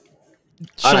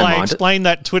I explain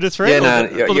that Twitter thread?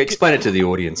 Yeah, you explain it to the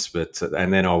audience,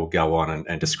 and then I'll go on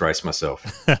and disgrace myself.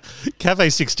 Cafe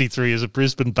 63 is a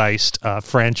Brisbane-based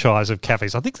franchise of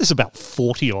cafes. I think there's about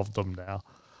 40 of them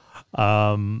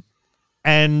now.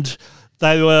 And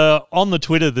they were on the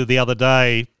Twitter the other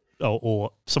day,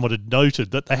 or someone had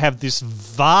noted that they have this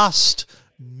vast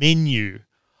menu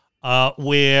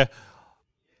where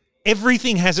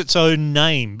everything has its own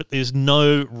name, but there's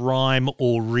no rhyme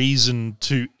or reason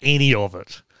to any of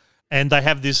it. And they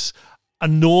have this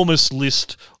enormous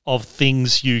list of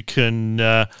things you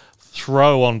can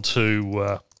throw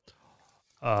onto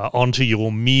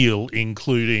your meal,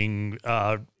 including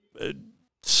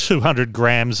 200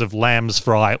 grams of lamb's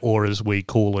fry, or as we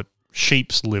call it,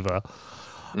 sheep's liver,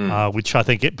 which I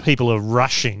think people are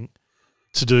rushing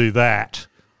to do that.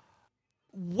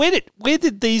 Where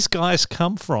did these guys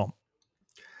come from?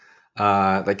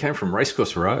 They came from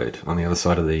Racecourse Road on the other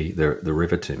side of the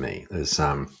river to me. There's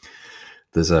a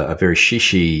very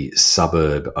shishy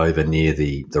suburb over near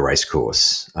the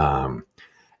racecourse, and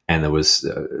there was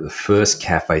the first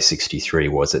Cafe 63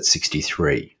 was at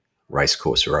 63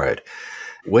 Racecourse Road.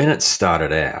 When it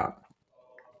started out,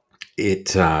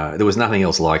 there was nothing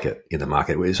else like it in the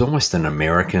market. It was almost an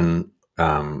American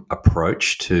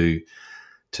approach to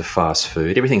fast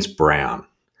food. Everything's brown.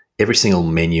 Every single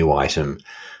menu item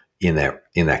in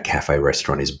that cafe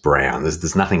restaurant is brown.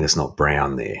 There's nothing that's not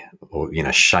brown there, or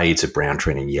shades of brown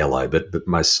turning yellow, but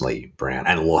mostly brown,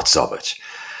 and lots of it.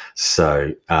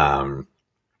 So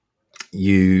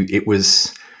it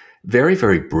was very,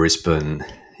 very Brisbane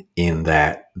in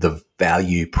that the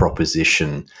value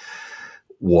proposition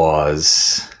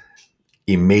was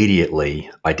immediately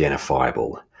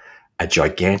identifiable. A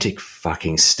gigantic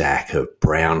fucking stack of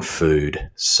brown food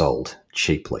sold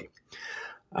cheaply.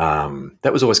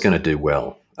 That was always going to do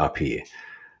well up here.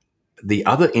 The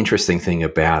other interesting thing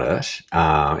about it,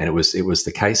 and it was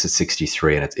the case at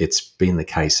 63, and it's been the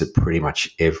case at pretty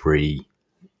much every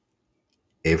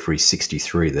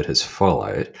 63 that has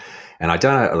followed. And I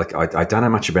don't know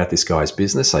much about this guy's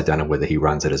business. I don't know whether he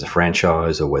runs it as a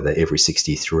franchise or whether every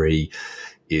 63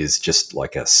 is just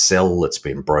like a cell that's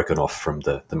been broken off from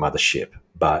the mothership.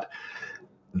 But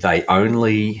they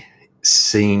only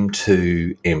seem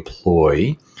to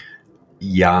employ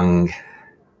young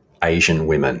Asian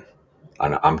women.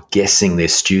 And I'm guessing they're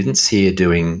students here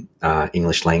doing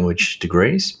English language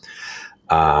degrees.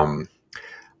 I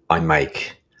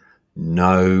make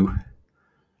no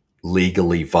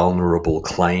legally vulnerable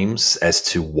claims as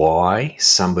to why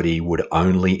somebody would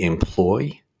only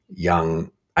employ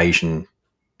young Asian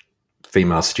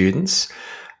female students.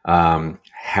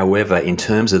 However, in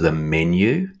terms of the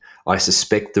menu, I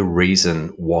suspect the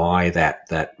reason why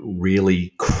that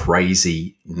really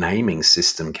crazy naming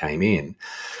system came in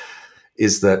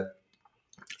is that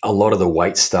a lot of the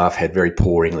wait staff had very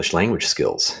poor English language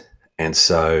skills. And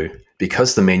so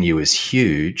because the menu is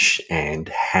huge and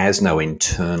has no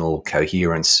internal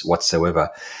coherence whatsoever,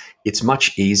 it's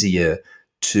much easier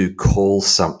to call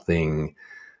something,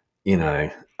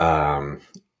 an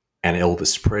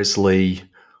Elvis Presley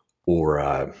or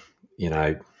a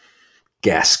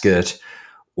gasket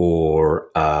or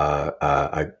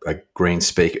a green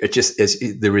speaker. It just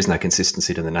there is no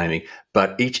consistency to the naming,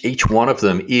 but each one of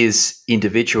them is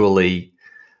individually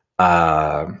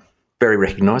very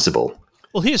recognisable.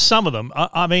 Well, here's some of them.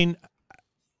 I mean,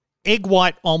 egg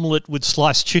white omelette with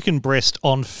sliced chicken breast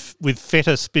with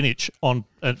feta and spinach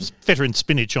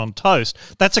on toast.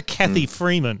 That's a Kathy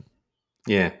Freeman.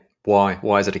 Yeah. Why?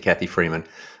 Why is it a Kathy Freeman?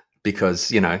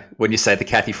 Because, when you say the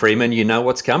Kathy Freeman, you know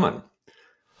what's coming.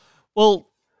 Well,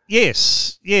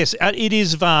 yes, it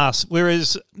is vast,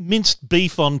 whereas minced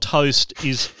beef on toast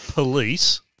is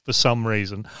police for some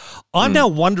reason. I'm now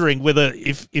wondering whether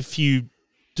if you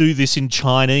do this in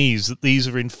Chinese, that these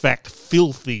are in fact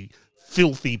filthy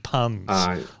puns.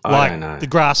 I like don't know. The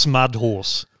grass mud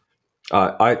horse.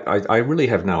 I really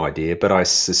have no idea, but I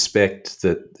suspect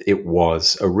that it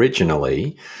was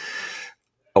originally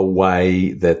a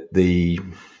way that the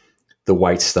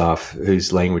wait staff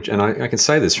whose language, and I can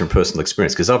say this from personal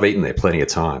experience because I've eaten there plenty of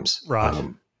times.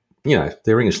 Right.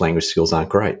 Their English language skills aren't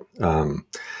great. But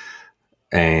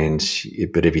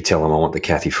if you tell them I want the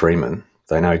Kathy Freeman,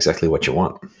 they know exactly what you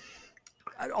want.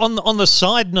 On the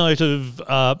side note of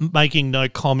making no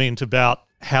comment about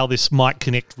how this might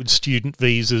connect with student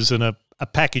visas and a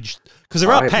package, because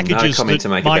there are packages. I have no comment to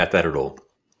make about that at all.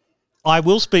 I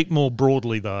will speak more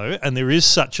broadly though, and there is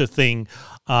such a thing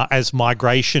as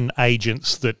migration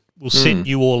agents that will set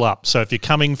you all up. So if you're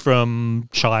coming from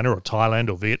China or Thailand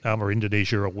or Vietnam or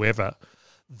Indonesia or wherever,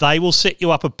 they will set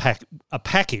you up a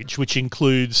package which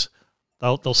includes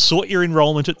they'll sort your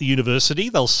enrolment at the university,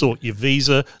 they'll sort your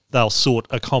visa, they'll sort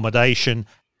accommodation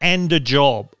and a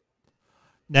job.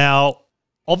 Now,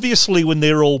 obviously, when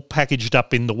they're all packaged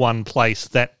up in the one place,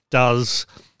 that does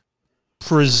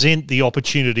present the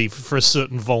opportunity for a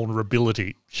certain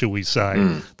vulnerability, shall we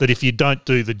say, that if you don't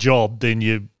do the job, then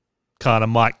you kind of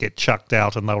might get chucked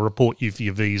out and they'll report you for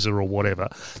your visa or whatever.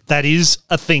 That is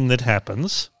a thing that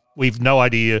happens. We've no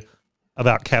idea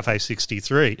about Cafe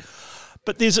 63.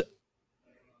 But there's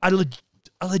a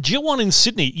legit one in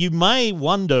Sydney. You may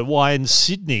wonder why in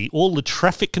Sydney all the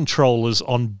traffic controllers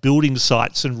on building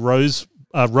sites and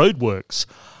roadworks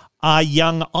are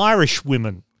young Irish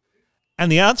women.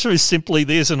 And the answer is simply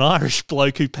there's an Irish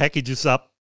bloke who packages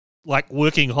up like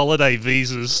working holiday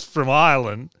visas from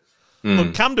Ireland.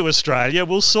 Look, come to Australia.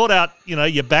 We'll sort out, your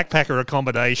backpacker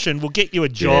accommodation. We'll get you a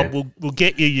job. Yeah. We'll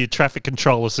get you your traffic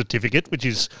controller certificate, which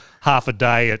is half a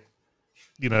day at,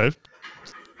 do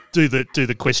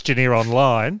the questionnaire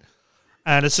online.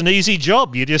 And it's an easy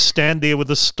job. You just stand there with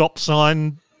a stop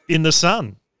sign in the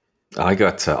sun. I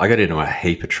got into a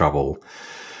heap of trouble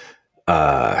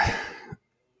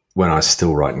when I was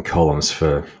still writing columns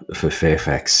for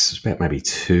Fairfax, about maybe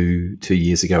two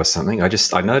years ago or something. I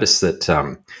noticed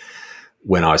that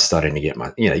when I was starting to get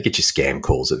you get your scam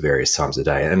calls at various times of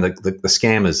the day, and the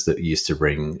scammers that used to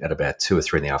ring at about 2 or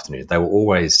 3 in the afternoon, they were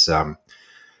always the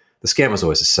scam was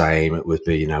always the same. It would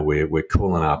be, we're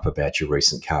calling up about your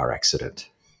recent car accident,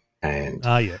 and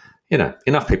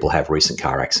enough people have recent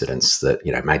car accidents that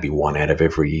maybe one out of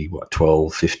every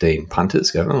 12, 15 punters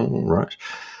go, oh, right.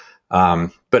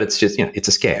 But it's just, it's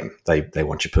a scam. They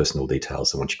want your personal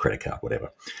details. They want your credit card,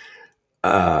 whatever.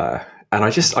 And I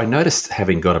noticed,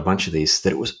 having got a bunch of these,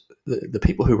 that it was the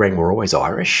people who rang were always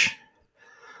Irish.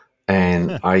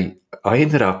 And I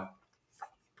ended up,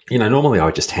 normally I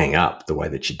would just hang up the way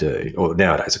that you do. Or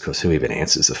nowadays, of course, who even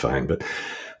answers the phone? But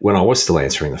when I was still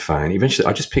answering the phone, eventually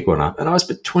I just picked one up, and I was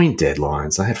between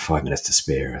deadlines. I had 5 minutes to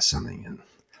spare or something. And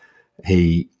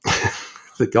the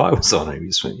guy was on it. He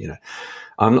just went,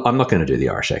 I'm not going to do the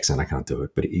Irish accent. I can't do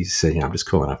it. But he said, I'm just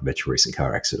calling up about your recent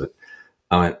car accident.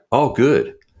 I went, oh,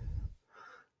 good.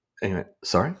 And he went,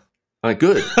 sorry? I went,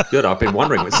 good. I've been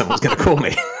wondering when someone's going to call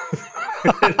me.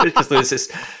 There's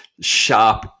this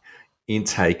sharp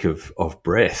intake of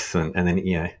breath. And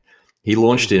then, he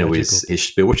launched into his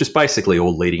spiel, which is basically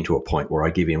all leading to a point where I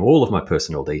give him all of my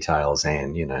personal details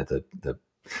and, the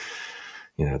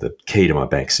key to my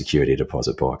bank security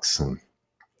deposit box. And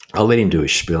I let him do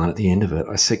his spiel, and at the end of it,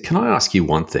 I said, can I ask you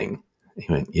one thing? He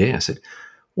went, yeah. I said,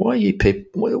 why are you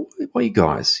people, why are you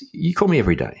guys, you call me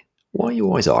every day. Why are you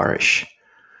always Irish?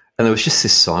 And there was just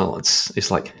this silence.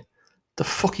 It's like, the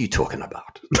fuck are you talking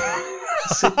about? I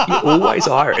said, you're always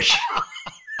Irish.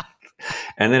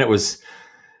 And then it was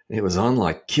on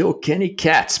like, kill Kenny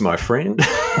Katz, my friend.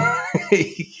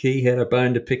 He had a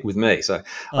bone to pick with me. So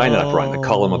I ended up writing a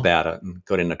column about it and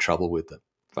got into trouble with the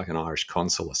fucking Irish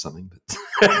consul or something. But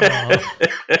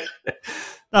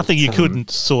nothing you couldn't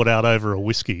sort out over a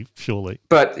whiskey, surely.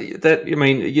 But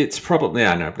it's probably,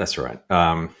 no, that's right.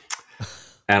 And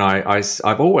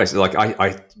I've always,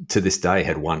 I to this day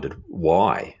had wondered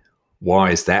why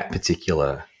is that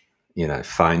particular,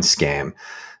 phone scam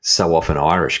so often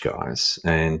Irish guys?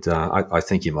 And I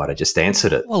think you might have just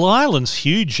answered it. Well, Ireland's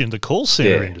huge in the call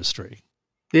centre industry.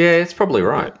 Yeah, it's probably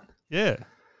right. Yeah.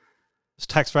 It's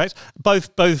tax rates,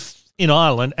 both in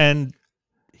Ireland and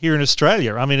here in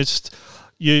Australia. I mean, it's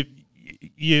your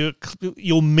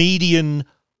median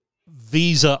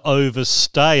visa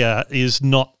overstayer is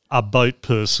not a boat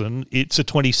person. It's a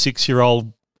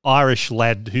 26-year-old Irish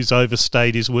lad who's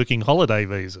overstayed his working holiday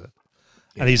visa.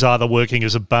 Yeah. And he's either working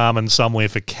as a barman somewhere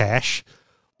for cash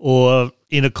or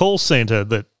in a call centre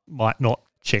that might not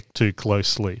check too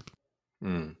closely.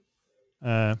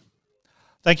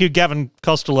 Thank you, Gavin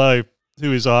Costello,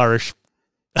 who is Irish,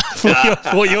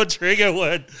 for your trigger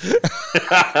word.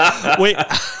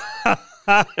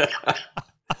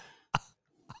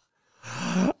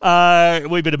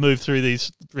 We better move through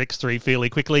these Rex 3 fairly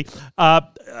quickly.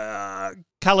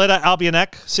 Carletta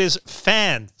Albionac says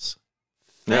fans.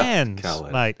 Fans,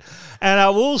 mate. And I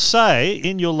will say,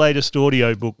 in your latest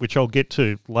audiobook, which I'll get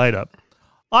to later,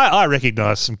 I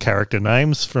recognise some character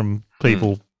names from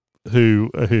people who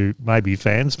may be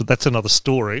fans, but that's another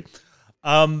story.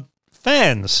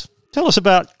 Fans. Tell us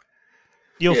about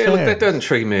your fans. Look, that doesn't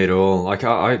trigger me at all. Like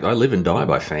I live and die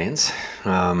by fans.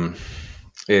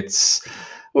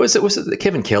 Was it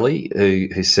Kevin Kelly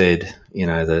who said,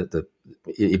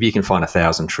 if you can find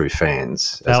 1,000 true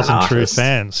fans, 1,000 true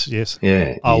fans, yes.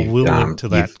 Yeah, I will link to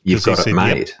that. You've got it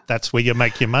made. Yep, that's where you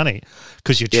make your money,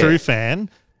 because your true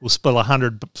fan will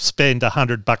spend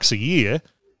 $100 a year.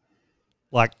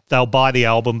 Like, they'll buy the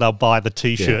album, they'll buy the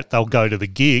T-shirt, they'll go to the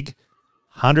gig.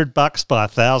 $100 by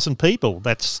 1,000 people.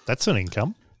 That's an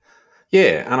income.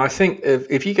 Yeah, and I think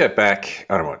if you go back,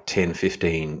 10,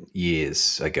 15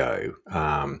 years ago,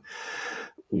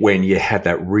 when you had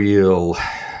that real,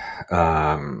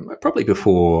 probably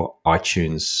before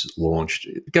iTunes launched,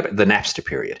 the Napster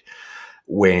period,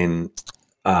 when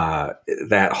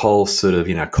that whole sort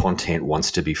of, content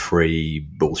wants to be free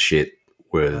bullshit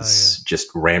was just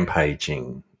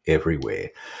rampaging everywhere.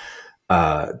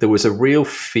 There was a real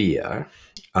fear.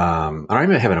 I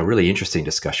remember having a really interesting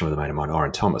discussion with a mate of mine,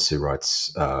 Oren Thomas, who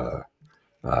writes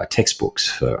textbooks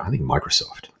for, I think,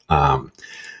 Microsoft.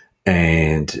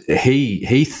 And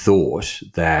he thought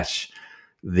that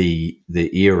the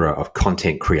era of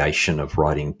content creation, of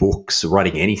writing books,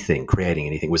 writing anything, creating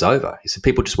anything, was over. He said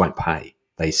people just won't pay.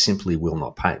 They simply will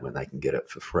not pay when they can get it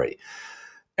for free.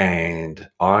 And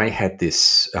I had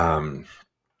this,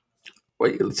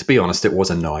 let's be honest, it was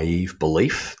a naive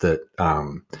belief that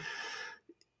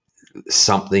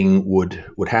something would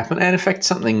happen. And in fact,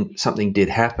 something did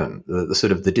happen. The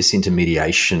sort of the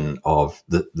disintermediation of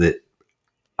the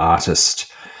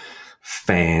artist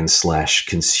fan /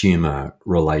 consumer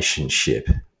relationship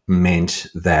meant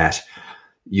that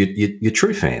your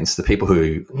true fans, the people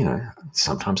who,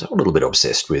 sometimes are a little bit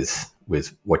obsessed with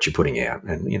what you're putting out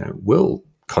and, will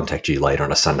contact you later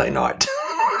on a Sunday night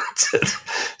to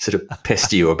sort of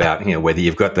pester you about, whether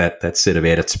you've got that set of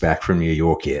edits back from New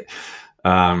York yet.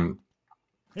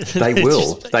 They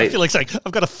will. I feel like saying,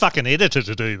 I've got a fucking editor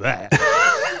to do that.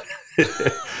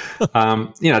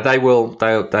 They will.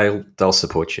 They'll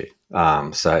support you.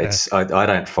 It's. I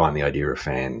don't find the idea of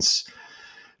fans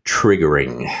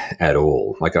triggering at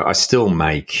all. Like I still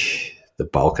make the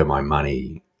bulk of my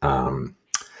money and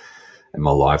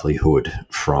my livelihood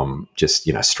from just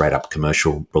straight up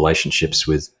commercial relationships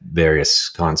with various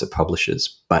kinds of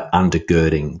publishers. But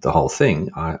undergirding the whole thing,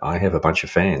 I have a bunch of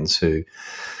fans who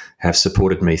have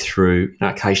supported me through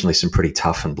occasionally some pretty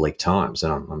tough and bleak times,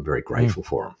 and I'm very grateful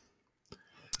for them.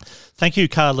 Thank you,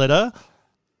 Carletta.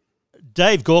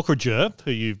 Dave Gorkrager,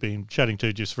 who you've been chatting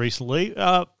to just recently,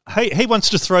 he wants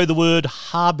to throw the word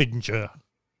harbinger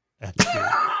at you.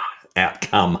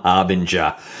 Outcome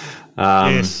harbinger.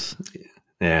 Yes.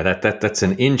 Yeah, that's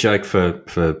an in-joke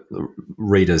for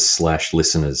readers /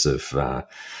 listeners of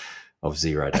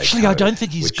 0 Day Actually, Code, I don't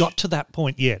think he's got to that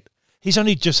point yet.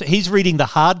 He's reading the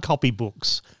hard copy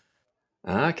books.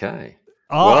 Okay.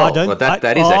 Oh,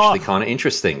 that is actually kind of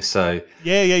interesting. So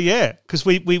yeah. Because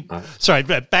sorry,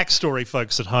 backstory,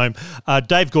 folks at home.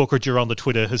 Dave Gorkrager on the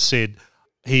Twitter has said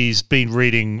he's been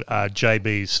reading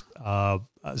JB's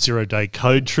 0 Day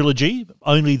Code trilogy,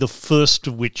 only the first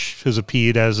of which has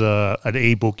appeared as an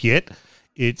ebook yet.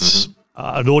 It's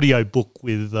an audio book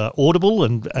with Audible,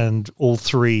 and all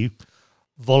 3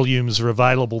 volumes are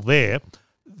available there.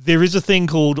 There is a thing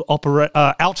called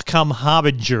Outcome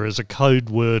Harbinger as a code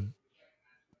word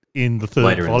in the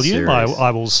 3rd volume.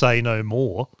 I will say no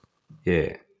more.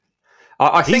 Yeah.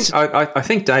 I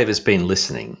think Dave has been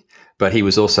listening, but he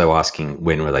was also asking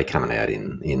when were they coming out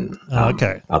in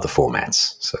other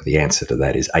formats. So the answer to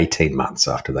that is 18 months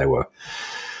after they were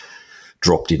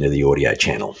dropped into the audio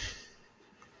channel.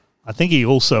 I think he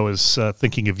also is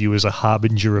thinking of you as a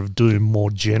harbinger of doom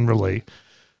more generally.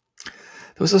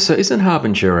 There was also, isn't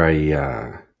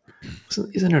Harbinger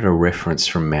isn't it a reference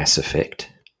from Mass Effect?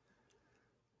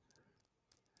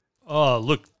 Oh,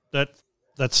 look,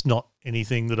 that's not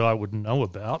anything that I would know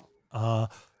about.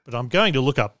 But I'm going to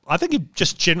look up. I think it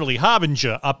just generally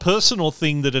harbinger, a person or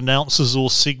thing that announces or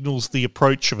signals the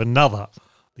approach of another,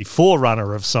 the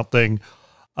forerunner of something,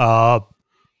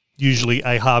 usually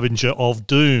a harbinger of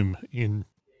doom in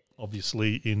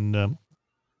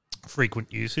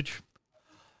frequent usage.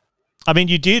 I mean,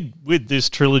 you did, with this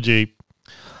trilogy,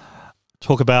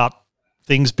 talk about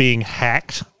things being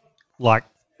hacked, like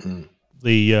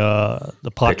the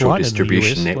pipeline petrol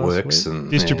distribution in the US networks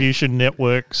and distribution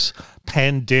networks,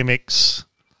 pandemics.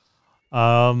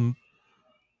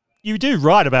 You do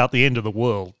write about the end of the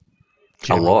world.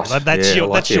 Generally. A lot. That's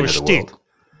like your shtick.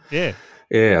 Yeah.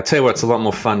 Yeah, I'll tell you what, it's a lot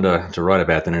more fun to write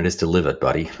about than it is to live it,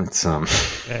 buddy. It's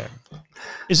Yeah.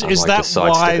 Is that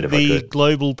why the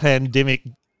global pandemic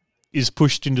is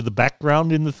pushed into the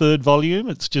background in the third volume?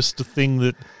 It's just a thing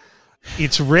that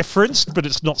it's referenced, but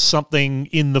it's not something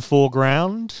in the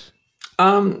foreground?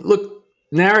 Look,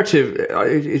 narrative,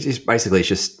 it's basically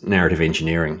just narrative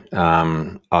engineering.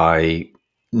 I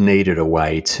needed a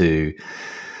way to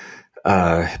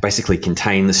basically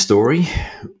contain the story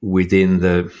within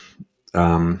the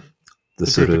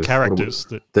sort of characters,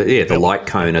 the light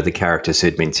cone of the characters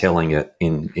who'd been telling it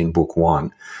in book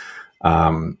one.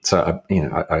 So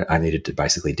I needed to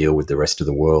basically deal with the rest of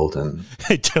the world, and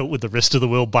it dealt with the rest of the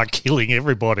world by killing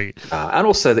everybody. And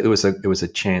also, it was a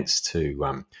chance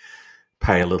to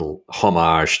pay a little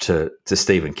homage to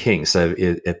Stephen King. So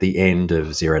at the end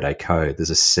of Zero Day Code,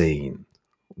 there's a scene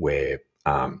where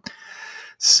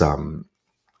some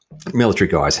military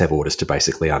guys have orders to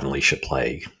basically unleash a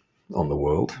plague on the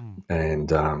world. And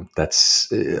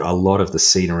that's a lot of the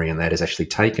scenery, and that is actually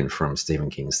taken from Stephen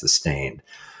King's The Stand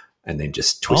and then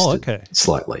just twisted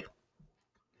slightly.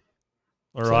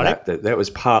 All right. So that was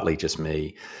partly just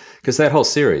me, because that whole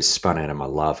series spun out of my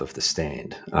love of The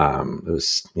Stand. It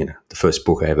was, the first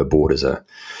book I ever bought as a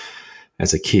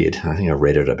kid. I think I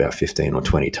read it about 15 or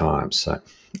 20 times. So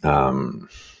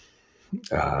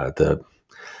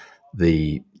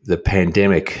the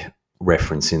pandemic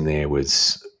reference in there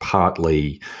was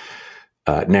partly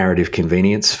narrative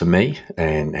convenience for me,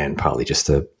 and partly just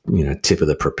a tip of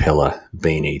the propeller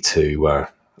beanie to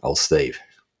old Steve.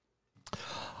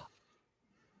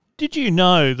 Did you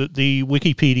know that the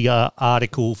Wikipedia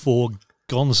article for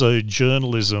Gonzo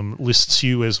Journalism lists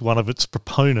you as one of its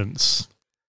proponents,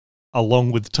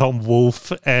 along with Tom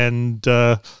Wolfe and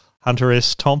Hunter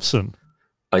S. Thompson?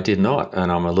 I did not,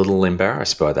 and I'm a little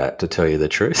embarrassed by that, to tell you the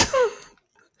truth.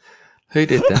 Who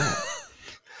did that?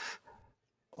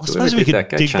 I suppose we could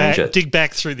dig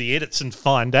back through the edits and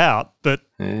find out, but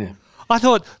yeah. I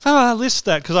thought, I'll list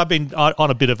that because I've been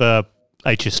on a bit of a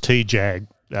HST jag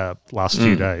last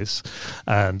few days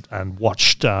and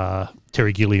watched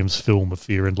Terry Gilliam's film of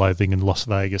Fear and Loathing in Las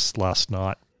Vegas last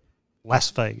night.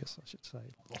 Las Vegas, I should say.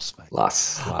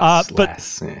 Las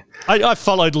Vegas. Yeah. I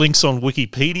followed links on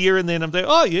Wikipedia, and then I'm there,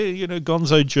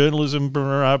 Gonzo Journalism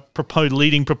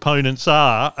leading proponents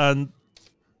are, and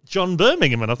John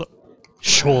Birmingham, and I thought,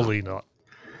 surely not.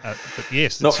 But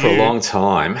yes, not for a long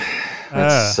time.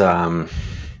 It's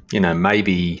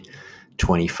maybe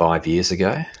 25 years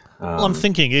ago. Well, I'm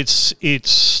thinking it's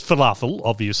Falafel,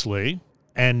 obviously,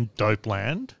 and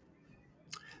Dopeland.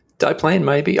 Dopeland,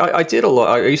 maybe. I did a lot.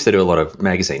 I used to do a lot of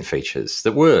magazine features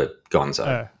that were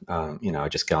Gonzo. I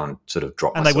just go and sort of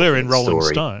drop. And they were in Rolling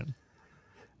Stone.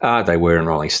 They were in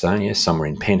Rolling Stone. Yes, some were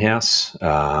in Penthouse.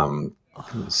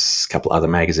 There's a couple other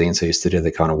magazines I used to do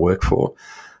that kind of work for.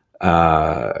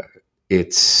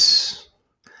 It's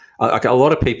like a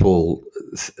lot of people,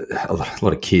 a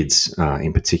lot of kids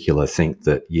in particular, think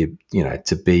that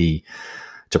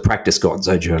to practice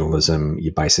Gonzo journalism,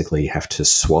 you basically have to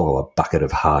swallow a bucket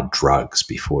of hard drugs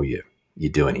before you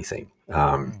do anything.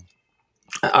 I've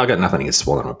got nothing against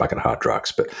swallowing a bucket of hard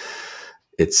drugs, but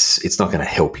it's not going to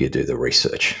help you do the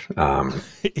research.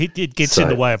 It gets in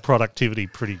the way of productivity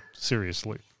pretty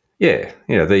seriously. Yeah,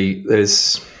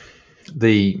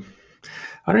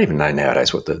 I don't even know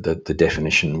nowadays what the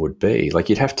definition would be. Like,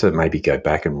 you'd have to maybe go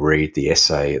back and read the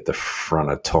essay at the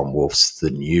front of Tom Wolfe's The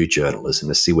New Journalism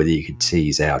to see whether you could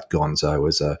tease out Gonzo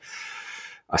as a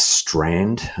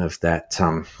strand of that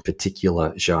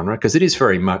particular genre, because it is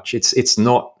very much it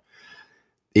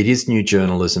is new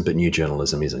journalism, but new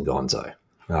journalism isn't Gonzo.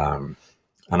 And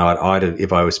I'd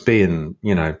if I was being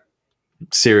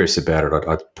serious about it,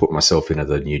 I'd put myself into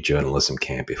the new journalism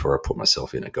camp before I put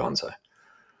myself into Gonzo.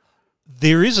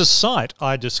 There is a site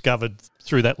I discovered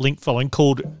through that link following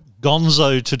called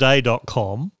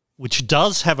gonzotoday.com, which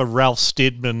does have a Ralph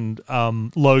Steadman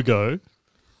logo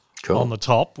on the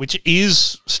top, which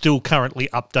is still currently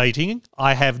updating.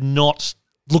 I have not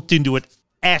looked into it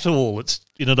at all. It's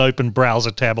in an open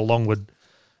browser tab along with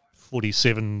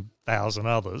 47,000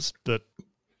 others, but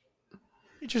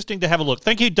interesting to have a look.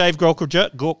 Thank you, Dave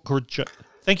Gorkridger.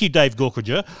 Thank you, Dave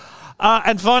Gorkridger.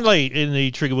 And finally, in the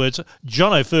trigger words,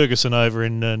 John O'Ferguson over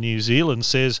in New Zealand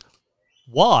says,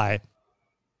 why?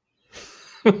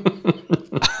 I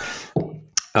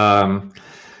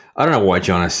don't know why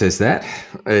Jono says that.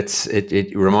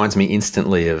 It reminds me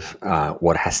instantly of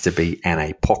what has to be an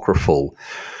apocryphal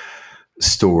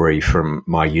story from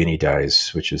my uni days,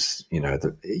 which is,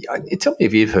 tell me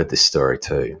if you've heard this story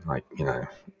too. Like, a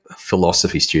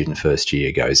philosophy student first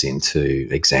year goes into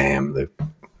exam. The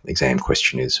exam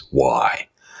question is why?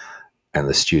 And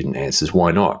the student answers,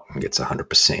 why not? And gets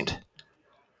 100%.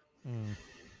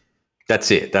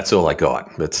 That's it. That's all I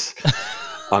got.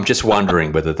 I'm just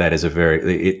wondering whether that is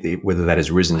whether that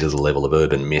has risen to the level of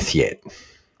urban myth yet.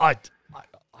 I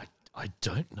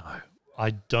don't know.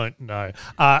 I don't know.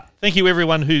 Thank you,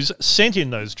 everyone who's sent in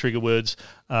those trigger words.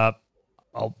 I'm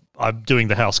doing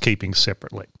the housekeeping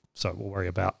separately, so we'll worry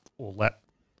about all that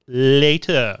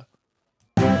later.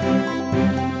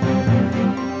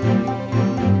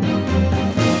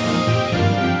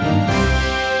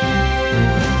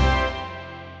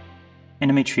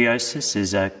 Endometriosis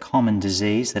is a common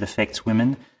disease that affects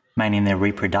women, mainly in their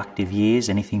reproductive years,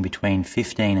 anything between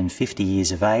 15 and 50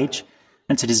 years of age.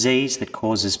 It's a disease that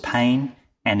causes pain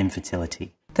and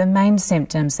infertility. The main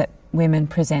symptoms that women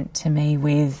present to me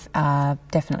with are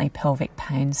definitely pelvic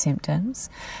pain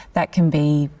symptoms. That can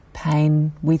be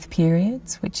pain with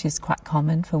periods, which is quite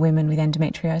common for women with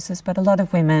endometriosis, but a lot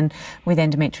of women with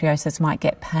endometriosis might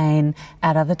get pain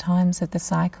at other times of the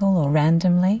cycle or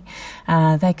randomly.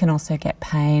 They can also get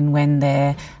pain when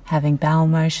they're having bowel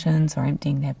motions or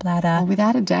emptying their bladder. Well,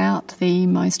 without a doubt, the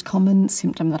most common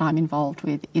symptom that I'm involved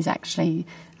with is actually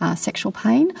sexual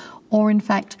pain, or in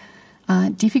fact,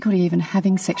 difficulty even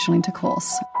having sexual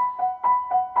intercourse.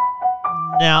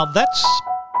 Now, that's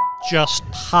just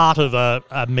part of a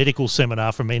medical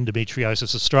seminar from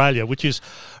Endometriosis Australia, which is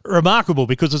remarkable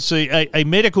because it's a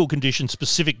medical condition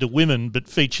specific to women but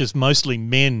features mostly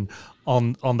men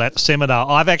on that seminar.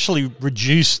 I've actually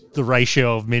reduced the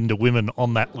ratio of men to women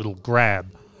on that little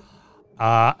grab.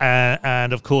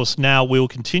 And of course, now we'll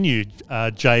continue,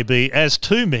 JB, as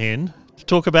two men to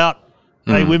talk about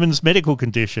a women's medical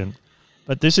condition.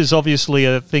 But this is obviously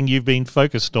a thing you've been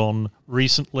focused on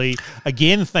recently,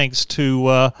 again, thanks to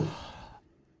a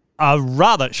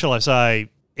rather, shall I say,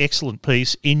 excellent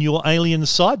piece in your Alien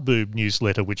Side Boob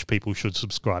newsletter, which people should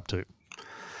subscribe to.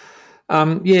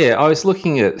 I was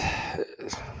looking at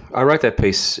 – I wrote that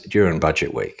piece during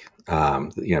budget week.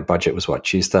 Budget was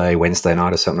Tuesday, Wednesday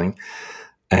night or something.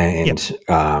 And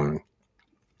I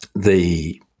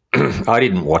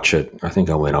didn't watch it. I think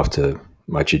I went off to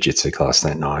my jiu-jitsu class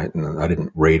that night, and I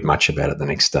didn't read much about it the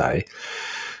next day.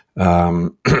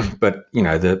 But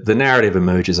the narrative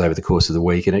emerges over the course of the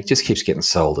week, and it just keeps getting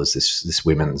sold as this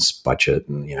women's budget,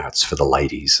 and it's for the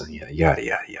ladies, and yada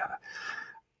yada yada.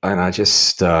 And I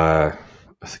just I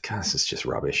think this is just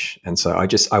rubbish. And so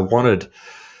I wanted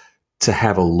to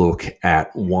have a look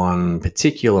at one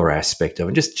particular aspect of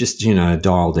it, just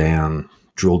drill down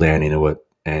into it,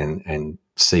 and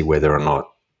see whether or not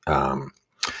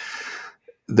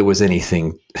there was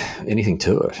anything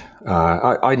to it.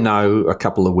 I know a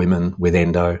couple of women with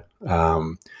endo.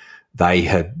 They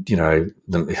had,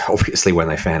 obviously when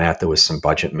they found out there was some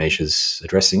budget measures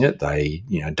addressing it, they,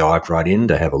 dived right in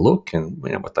to have a look. And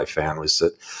what they found was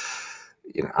that,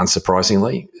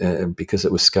 unsurprisingly, because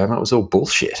it was ScoMo, it was all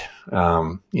bullshit.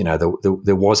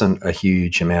 There wasn't a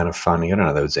huge amount of funding. I don't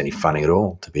know if there was any funding at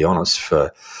all, to be honest,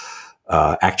 for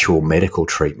actual medical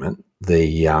treatment.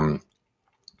 The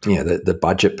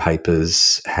budget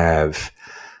papers have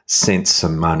sent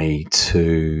some money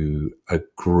to a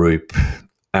group,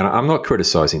 and I'm not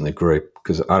criticising the group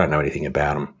because I don't know anything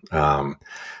about them,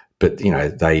 but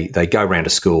they go around to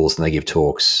schools and they give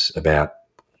talks about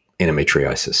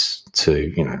endometriosis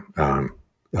to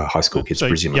high school kids, so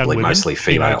presumably women, mostly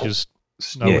female. Teenagers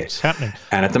know what's happening.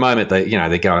 And at the moment,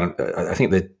 they're going. I think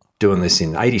they're doing this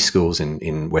in 80 schools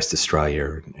in West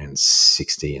Australia and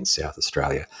 60 in South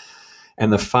Australia.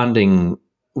 And the funding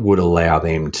would allow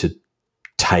them to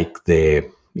take their,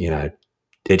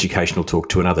 educational talk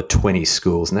to another 20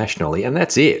 schools nationally, and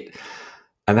that's it.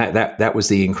 And that was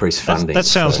the increased funding. That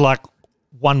sounds like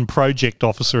one project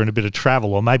officer and a bit of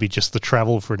travel, or maybe just the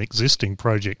travel for an existing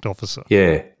project officer.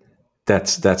 Yeah,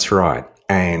 that's right.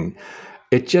 And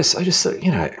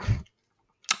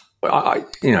I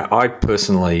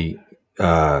personally.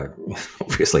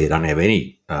 Obviously, I don't have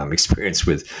any experience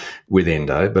with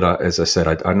endo, but as I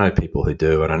said, I know people who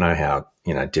do, and I know how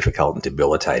difficult and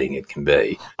debilitating it can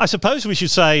be. I suppose we should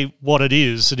say what it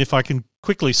is, and if I can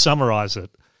quickly summarise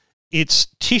it, it's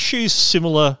tissues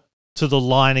similar to the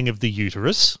lining of the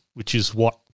uterus, which is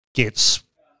what gets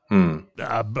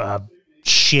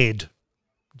shed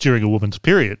during a woman's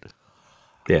period.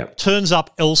 Yeah, turns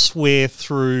up elsewhere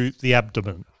through the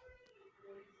abdomen.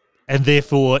 and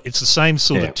therefore it's the same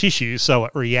sort of tissue, so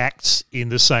it reacts in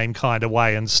the same kind of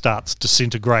way and starts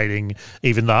disintegrating,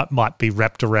 even though it might be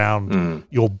wrapped around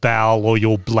your bowel or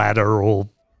your bladder or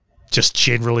just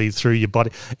generally through your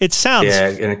body. It sounds... Yeah,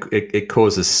 and it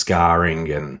causes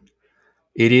scarring, and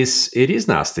it is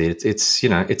nasty. It's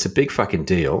it's a big fucking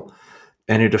deal,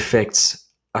 and it affects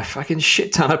a fucking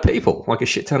shit ton of people, like a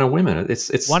shit ton of women.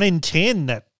 It's 1 in 10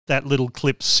 that little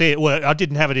clip said. Well, I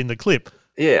didn't have it in the clip.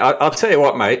 Yeah, I'll tell you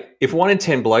what, mate. If 1 in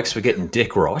 10 blokes were getting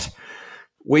dick rot,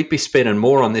 we'd be spending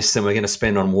more on this than we're going to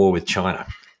spend on war with China.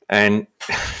 And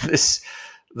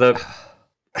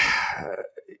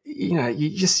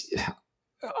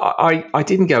I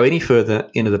didn't go any further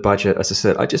into the budget. As I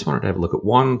said, I just wanted to have a look at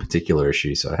one particular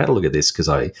issue. So I had a look at this because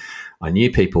I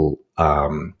knew people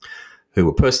who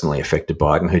were personally affected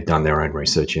by it and who'd done their own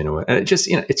research into it. And it just,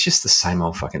 it's just the same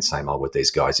old with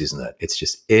these guys, isn't it? It's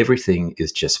just everything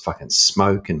is just fucking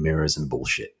smoke and mirrors and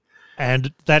bullshit.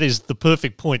 And that is the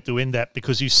perfect point to end that,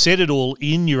 because you said it all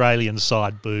in your Alien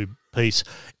Side Boob piece.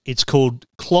 It's called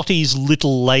Clotty's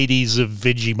Little Ladies of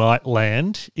Vegemite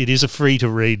Land. It is a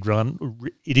free-to-read run.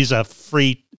 It is a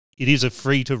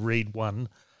free-to-read one.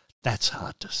 That's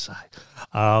hard to say.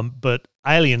 But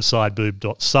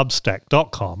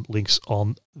aliensideboob.substack.com, links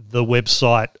on the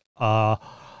website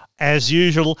as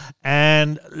usual.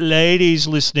 And ladies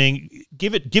listening,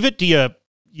 give it to your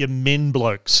men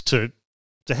blokes to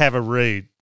have a read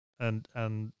and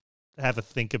have a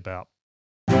think about.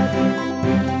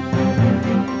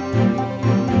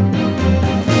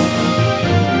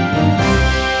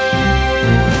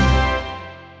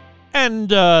 And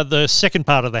the second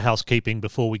part of the housekeeping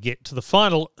before we get to the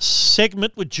final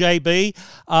segment with JB,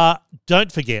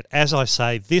 don't forget, as I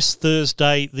say, this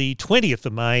Thursday, the 20th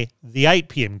of May, the 8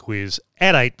 p.m. quiz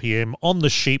at 8 p.m. on the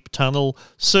Sheep Tunnel.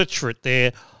 Search for it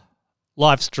there.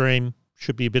 Live stream.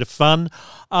 Should be a bit of fun.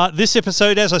 This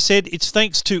episode, as I said, it's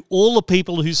thanks to all the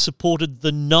people who supported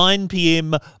the 9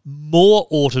 p.m. More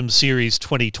Autumn Series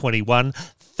 2021.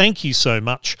 Thank you so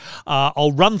much.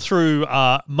 I'll run through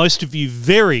most of you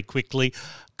very quickly.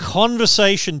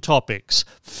 Conversation topics.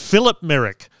 Philip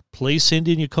Merrick. Please send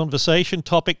in your conversation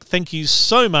topic. Thank you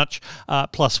so much.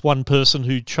 Plus one person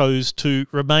who chose to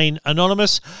remain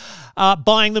anonymous.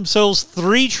 Buying themselves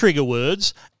 3 trigger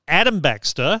words. Adam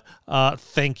Baxter.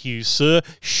 Thank you, sir.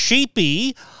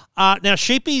 Sheepy. Now,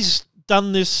 Sheepy's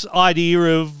done this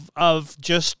idea of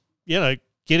just,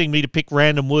 getting me to pick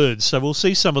random words. So we'll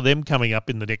see some of them coming up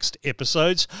in the next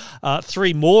episodes.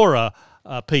 3 more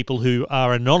people who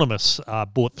are anonymous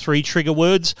bought 3 trigger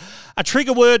words. A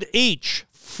trigger word each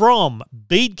from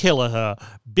Bede Kelleher,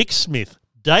 Bick Smith,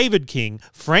 David King,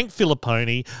 Frank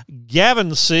Filipponi,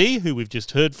 Gavin C., who we've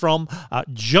just heard from,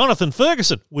 Jonathan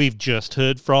Ferguson, we've just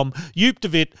heard from, Joop de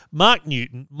Wit, Mark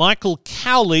Newton, Michael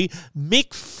Cowley,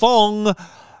 Mick Fong.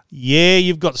 Yeah,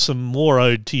 you've got some more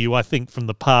owed to you, I think, from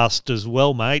the past as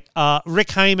well, mate. Rick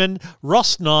Heyman,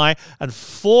 Ross Nye, and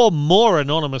 4 more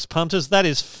anonymous punters. That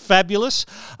is fabulous.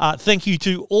 Thank you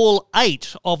to all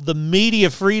 8 of the Media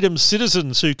Freedom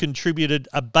citizens who contributed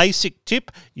a basic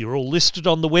tip. You're all listed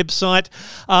on the website.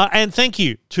 And thank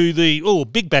you to the,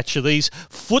 big batch of these,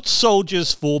 foot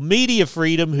soldiers for Media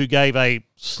Freedom who gave a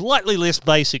slightly less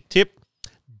basic tip.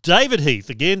 David Heath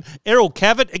again, Errol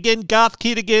Cavett again, Garth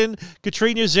Kidd again,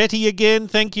 Katrina Zetti again,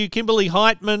 thank you, Kimberly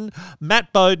Heitman,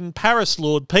 Matt Bowden, Paris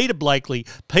Lord, Peter Blakely,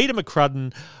 Peter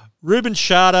McCrudden, Ruben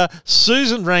Sharda,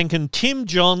 Susan Rankin, Tim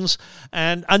Johns,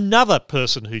 and another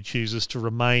person who chooses to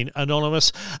remain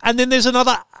anonymous. And then there's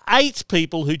another 8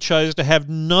 people who chose to have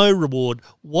no reward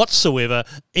whatsoever,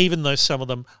 even though some of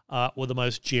them were the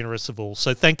most generous of all.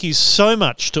 So thank you so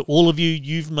much to all of you.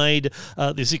 You've made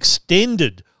this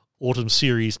extended Autumn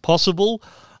Series possible.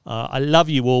 I love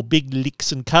you all. Big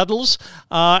licks and cuddles.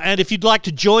 And if you'd like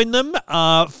to join them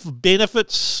for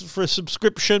benefits for a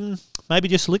subscription, maybe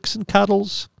just licks and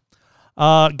cuddles,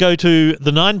 go to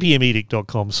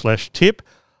the9pmedict.com/tip.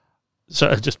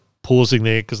 So just pausing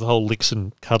there because the whole licks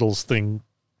and cuddles thing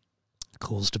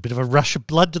caused a bit of a rush of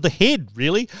blood to the head,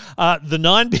 really.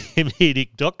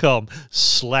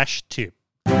 The9pmedict.com/tip.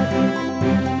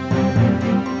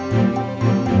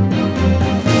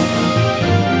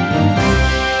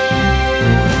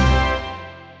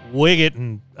 We're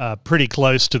getting pretty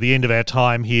close to the end of our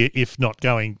time here, if not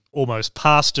going almost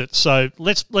past it. So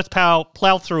let's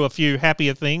plow through a few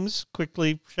happier things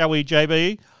quickly, shall we,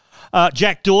 JB?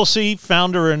 Jack Dorsey,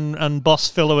 founder and boss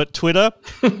fellow at Twitter,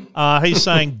 he's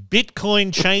saying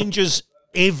Bitcoin changes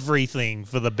everything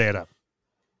for the better.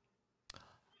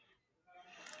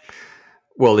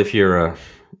 Well, if you're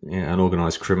an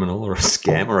organised criminal or a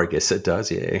scammer, I guess it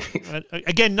does, yeah.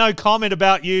 Again, no comment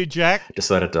about you, Jack.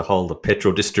 Decided to hold the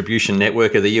petrol distribution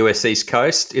network of the US East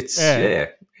Coast. It's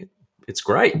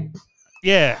great.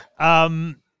 Yeah.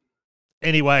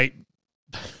 Anyway,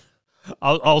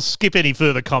 I'll skip any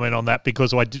further comment on that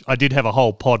because I did have a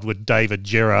whole pod with David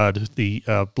Gerard, the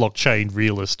blockchain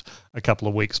realist, a couple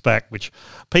of weeks back, which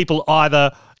people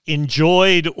either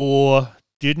enjoyed or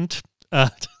didn't,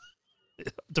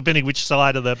 depending which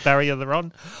side of the barrier they're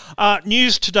on.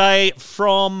 News today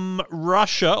from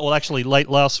Russia, or actually late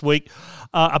last week,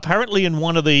 apparently in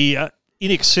one of the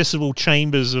inaccessible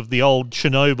chambers of the old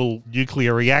Chernobyl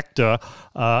nuclear reactor,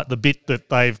 the bit that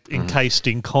they've encased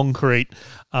in concrete,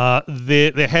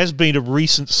 there has been a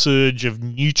recent surge of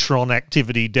neutron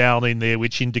activity down in there,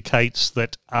 which indicates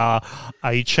that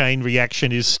a chain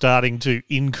reaction is starting to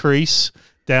increase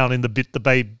down in the bit that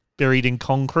they buried in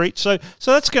concrete. So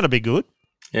that's going to be good.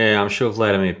 Yeah, I'm sure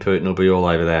Vladimir Putin will be all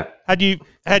over that.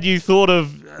 Had you thought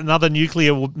of another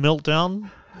nuclear meltdown?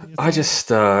 I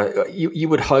just you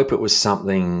would hope it was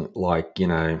something like,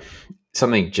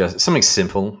 something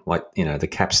simple, like, the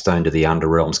capstone to the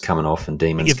underrealms coming off and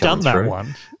demons You've coming done through. That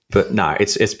one. But no,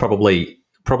 it's probably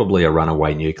a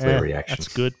runaway nuclear reaction. That's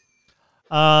good.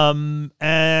 Colonial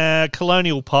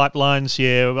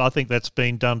pipelines, I think that's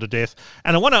been done to death.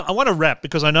 And I want to wrap,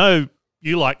 because I know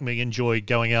you, like me, enjoy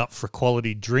going out for a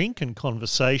quality drink and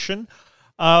conversation.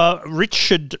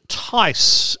 Richard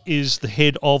Tice is the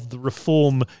head of the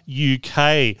Reform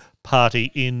UK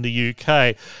party in the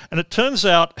UK. And it turns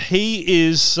out he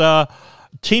is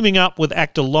teaming up with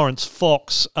actor Lawrence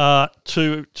Fox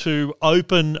to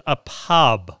open a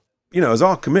pub. As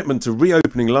our commitment to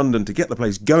reopening London to get the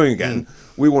place going again,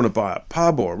 we want to buy a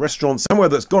pub or a restaurant somewhere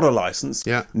that's got a licence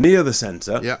near the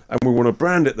centre, and we want to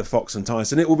brand it the Fox and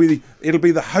Tice, and it'll be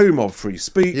the home of free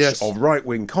speech, of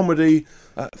right-wing comedy,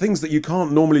 things that you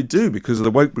can't normally do because the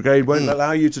woke brigade won't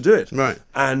allow you to do it. Right.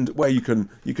 And where you can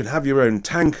have your own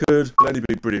tankard, plenty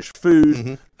of British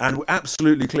food, and we're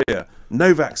absolutely clear,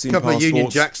 no vaccine passports. A couple of Union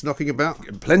Jacks knocking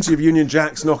about. Plenty of Union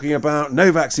Jacks knocking about, no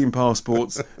vaccine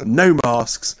passports, no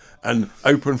masks, and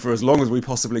open for as long as we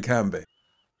possibly can be.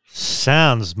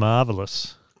 Sounds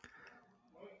marvellous.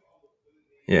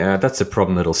 Yeah, that's a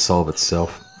problem that'll solve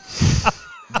itself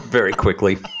very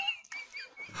quickly.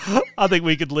 I think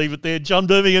we could leave it there. John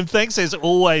Birmingham, thanks as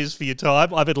always for your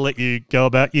time. I better let you go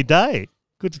about your day.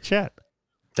 Good to chat.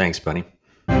 Thanks, Bunny.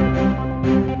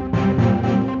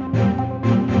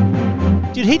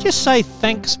 Did he just say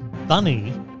thanks,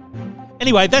 Bunny?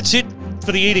 Anyway, that's it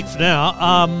for the edict for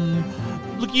now.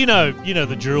 Look, you know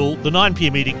the drill. The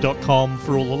 9pmedict.com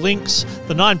for all the links.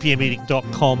 The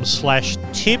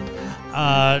 9pmedict.com/tip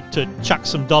to chuck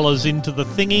some dollars into the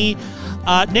thingy.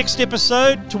 Next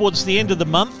episode towards the end of the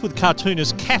month with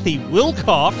cartoonist Kathy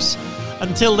Wilcox.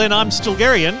 Until then, I'm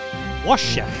Stilgarian.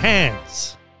 Wash your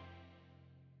hands.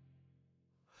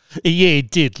 Yeah, it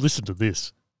did. Listen to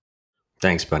this.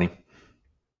 Thanks, Bunny.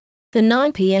 The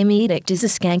 9pm Edict is a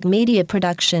Skank Media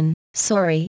production.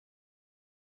 Sorry.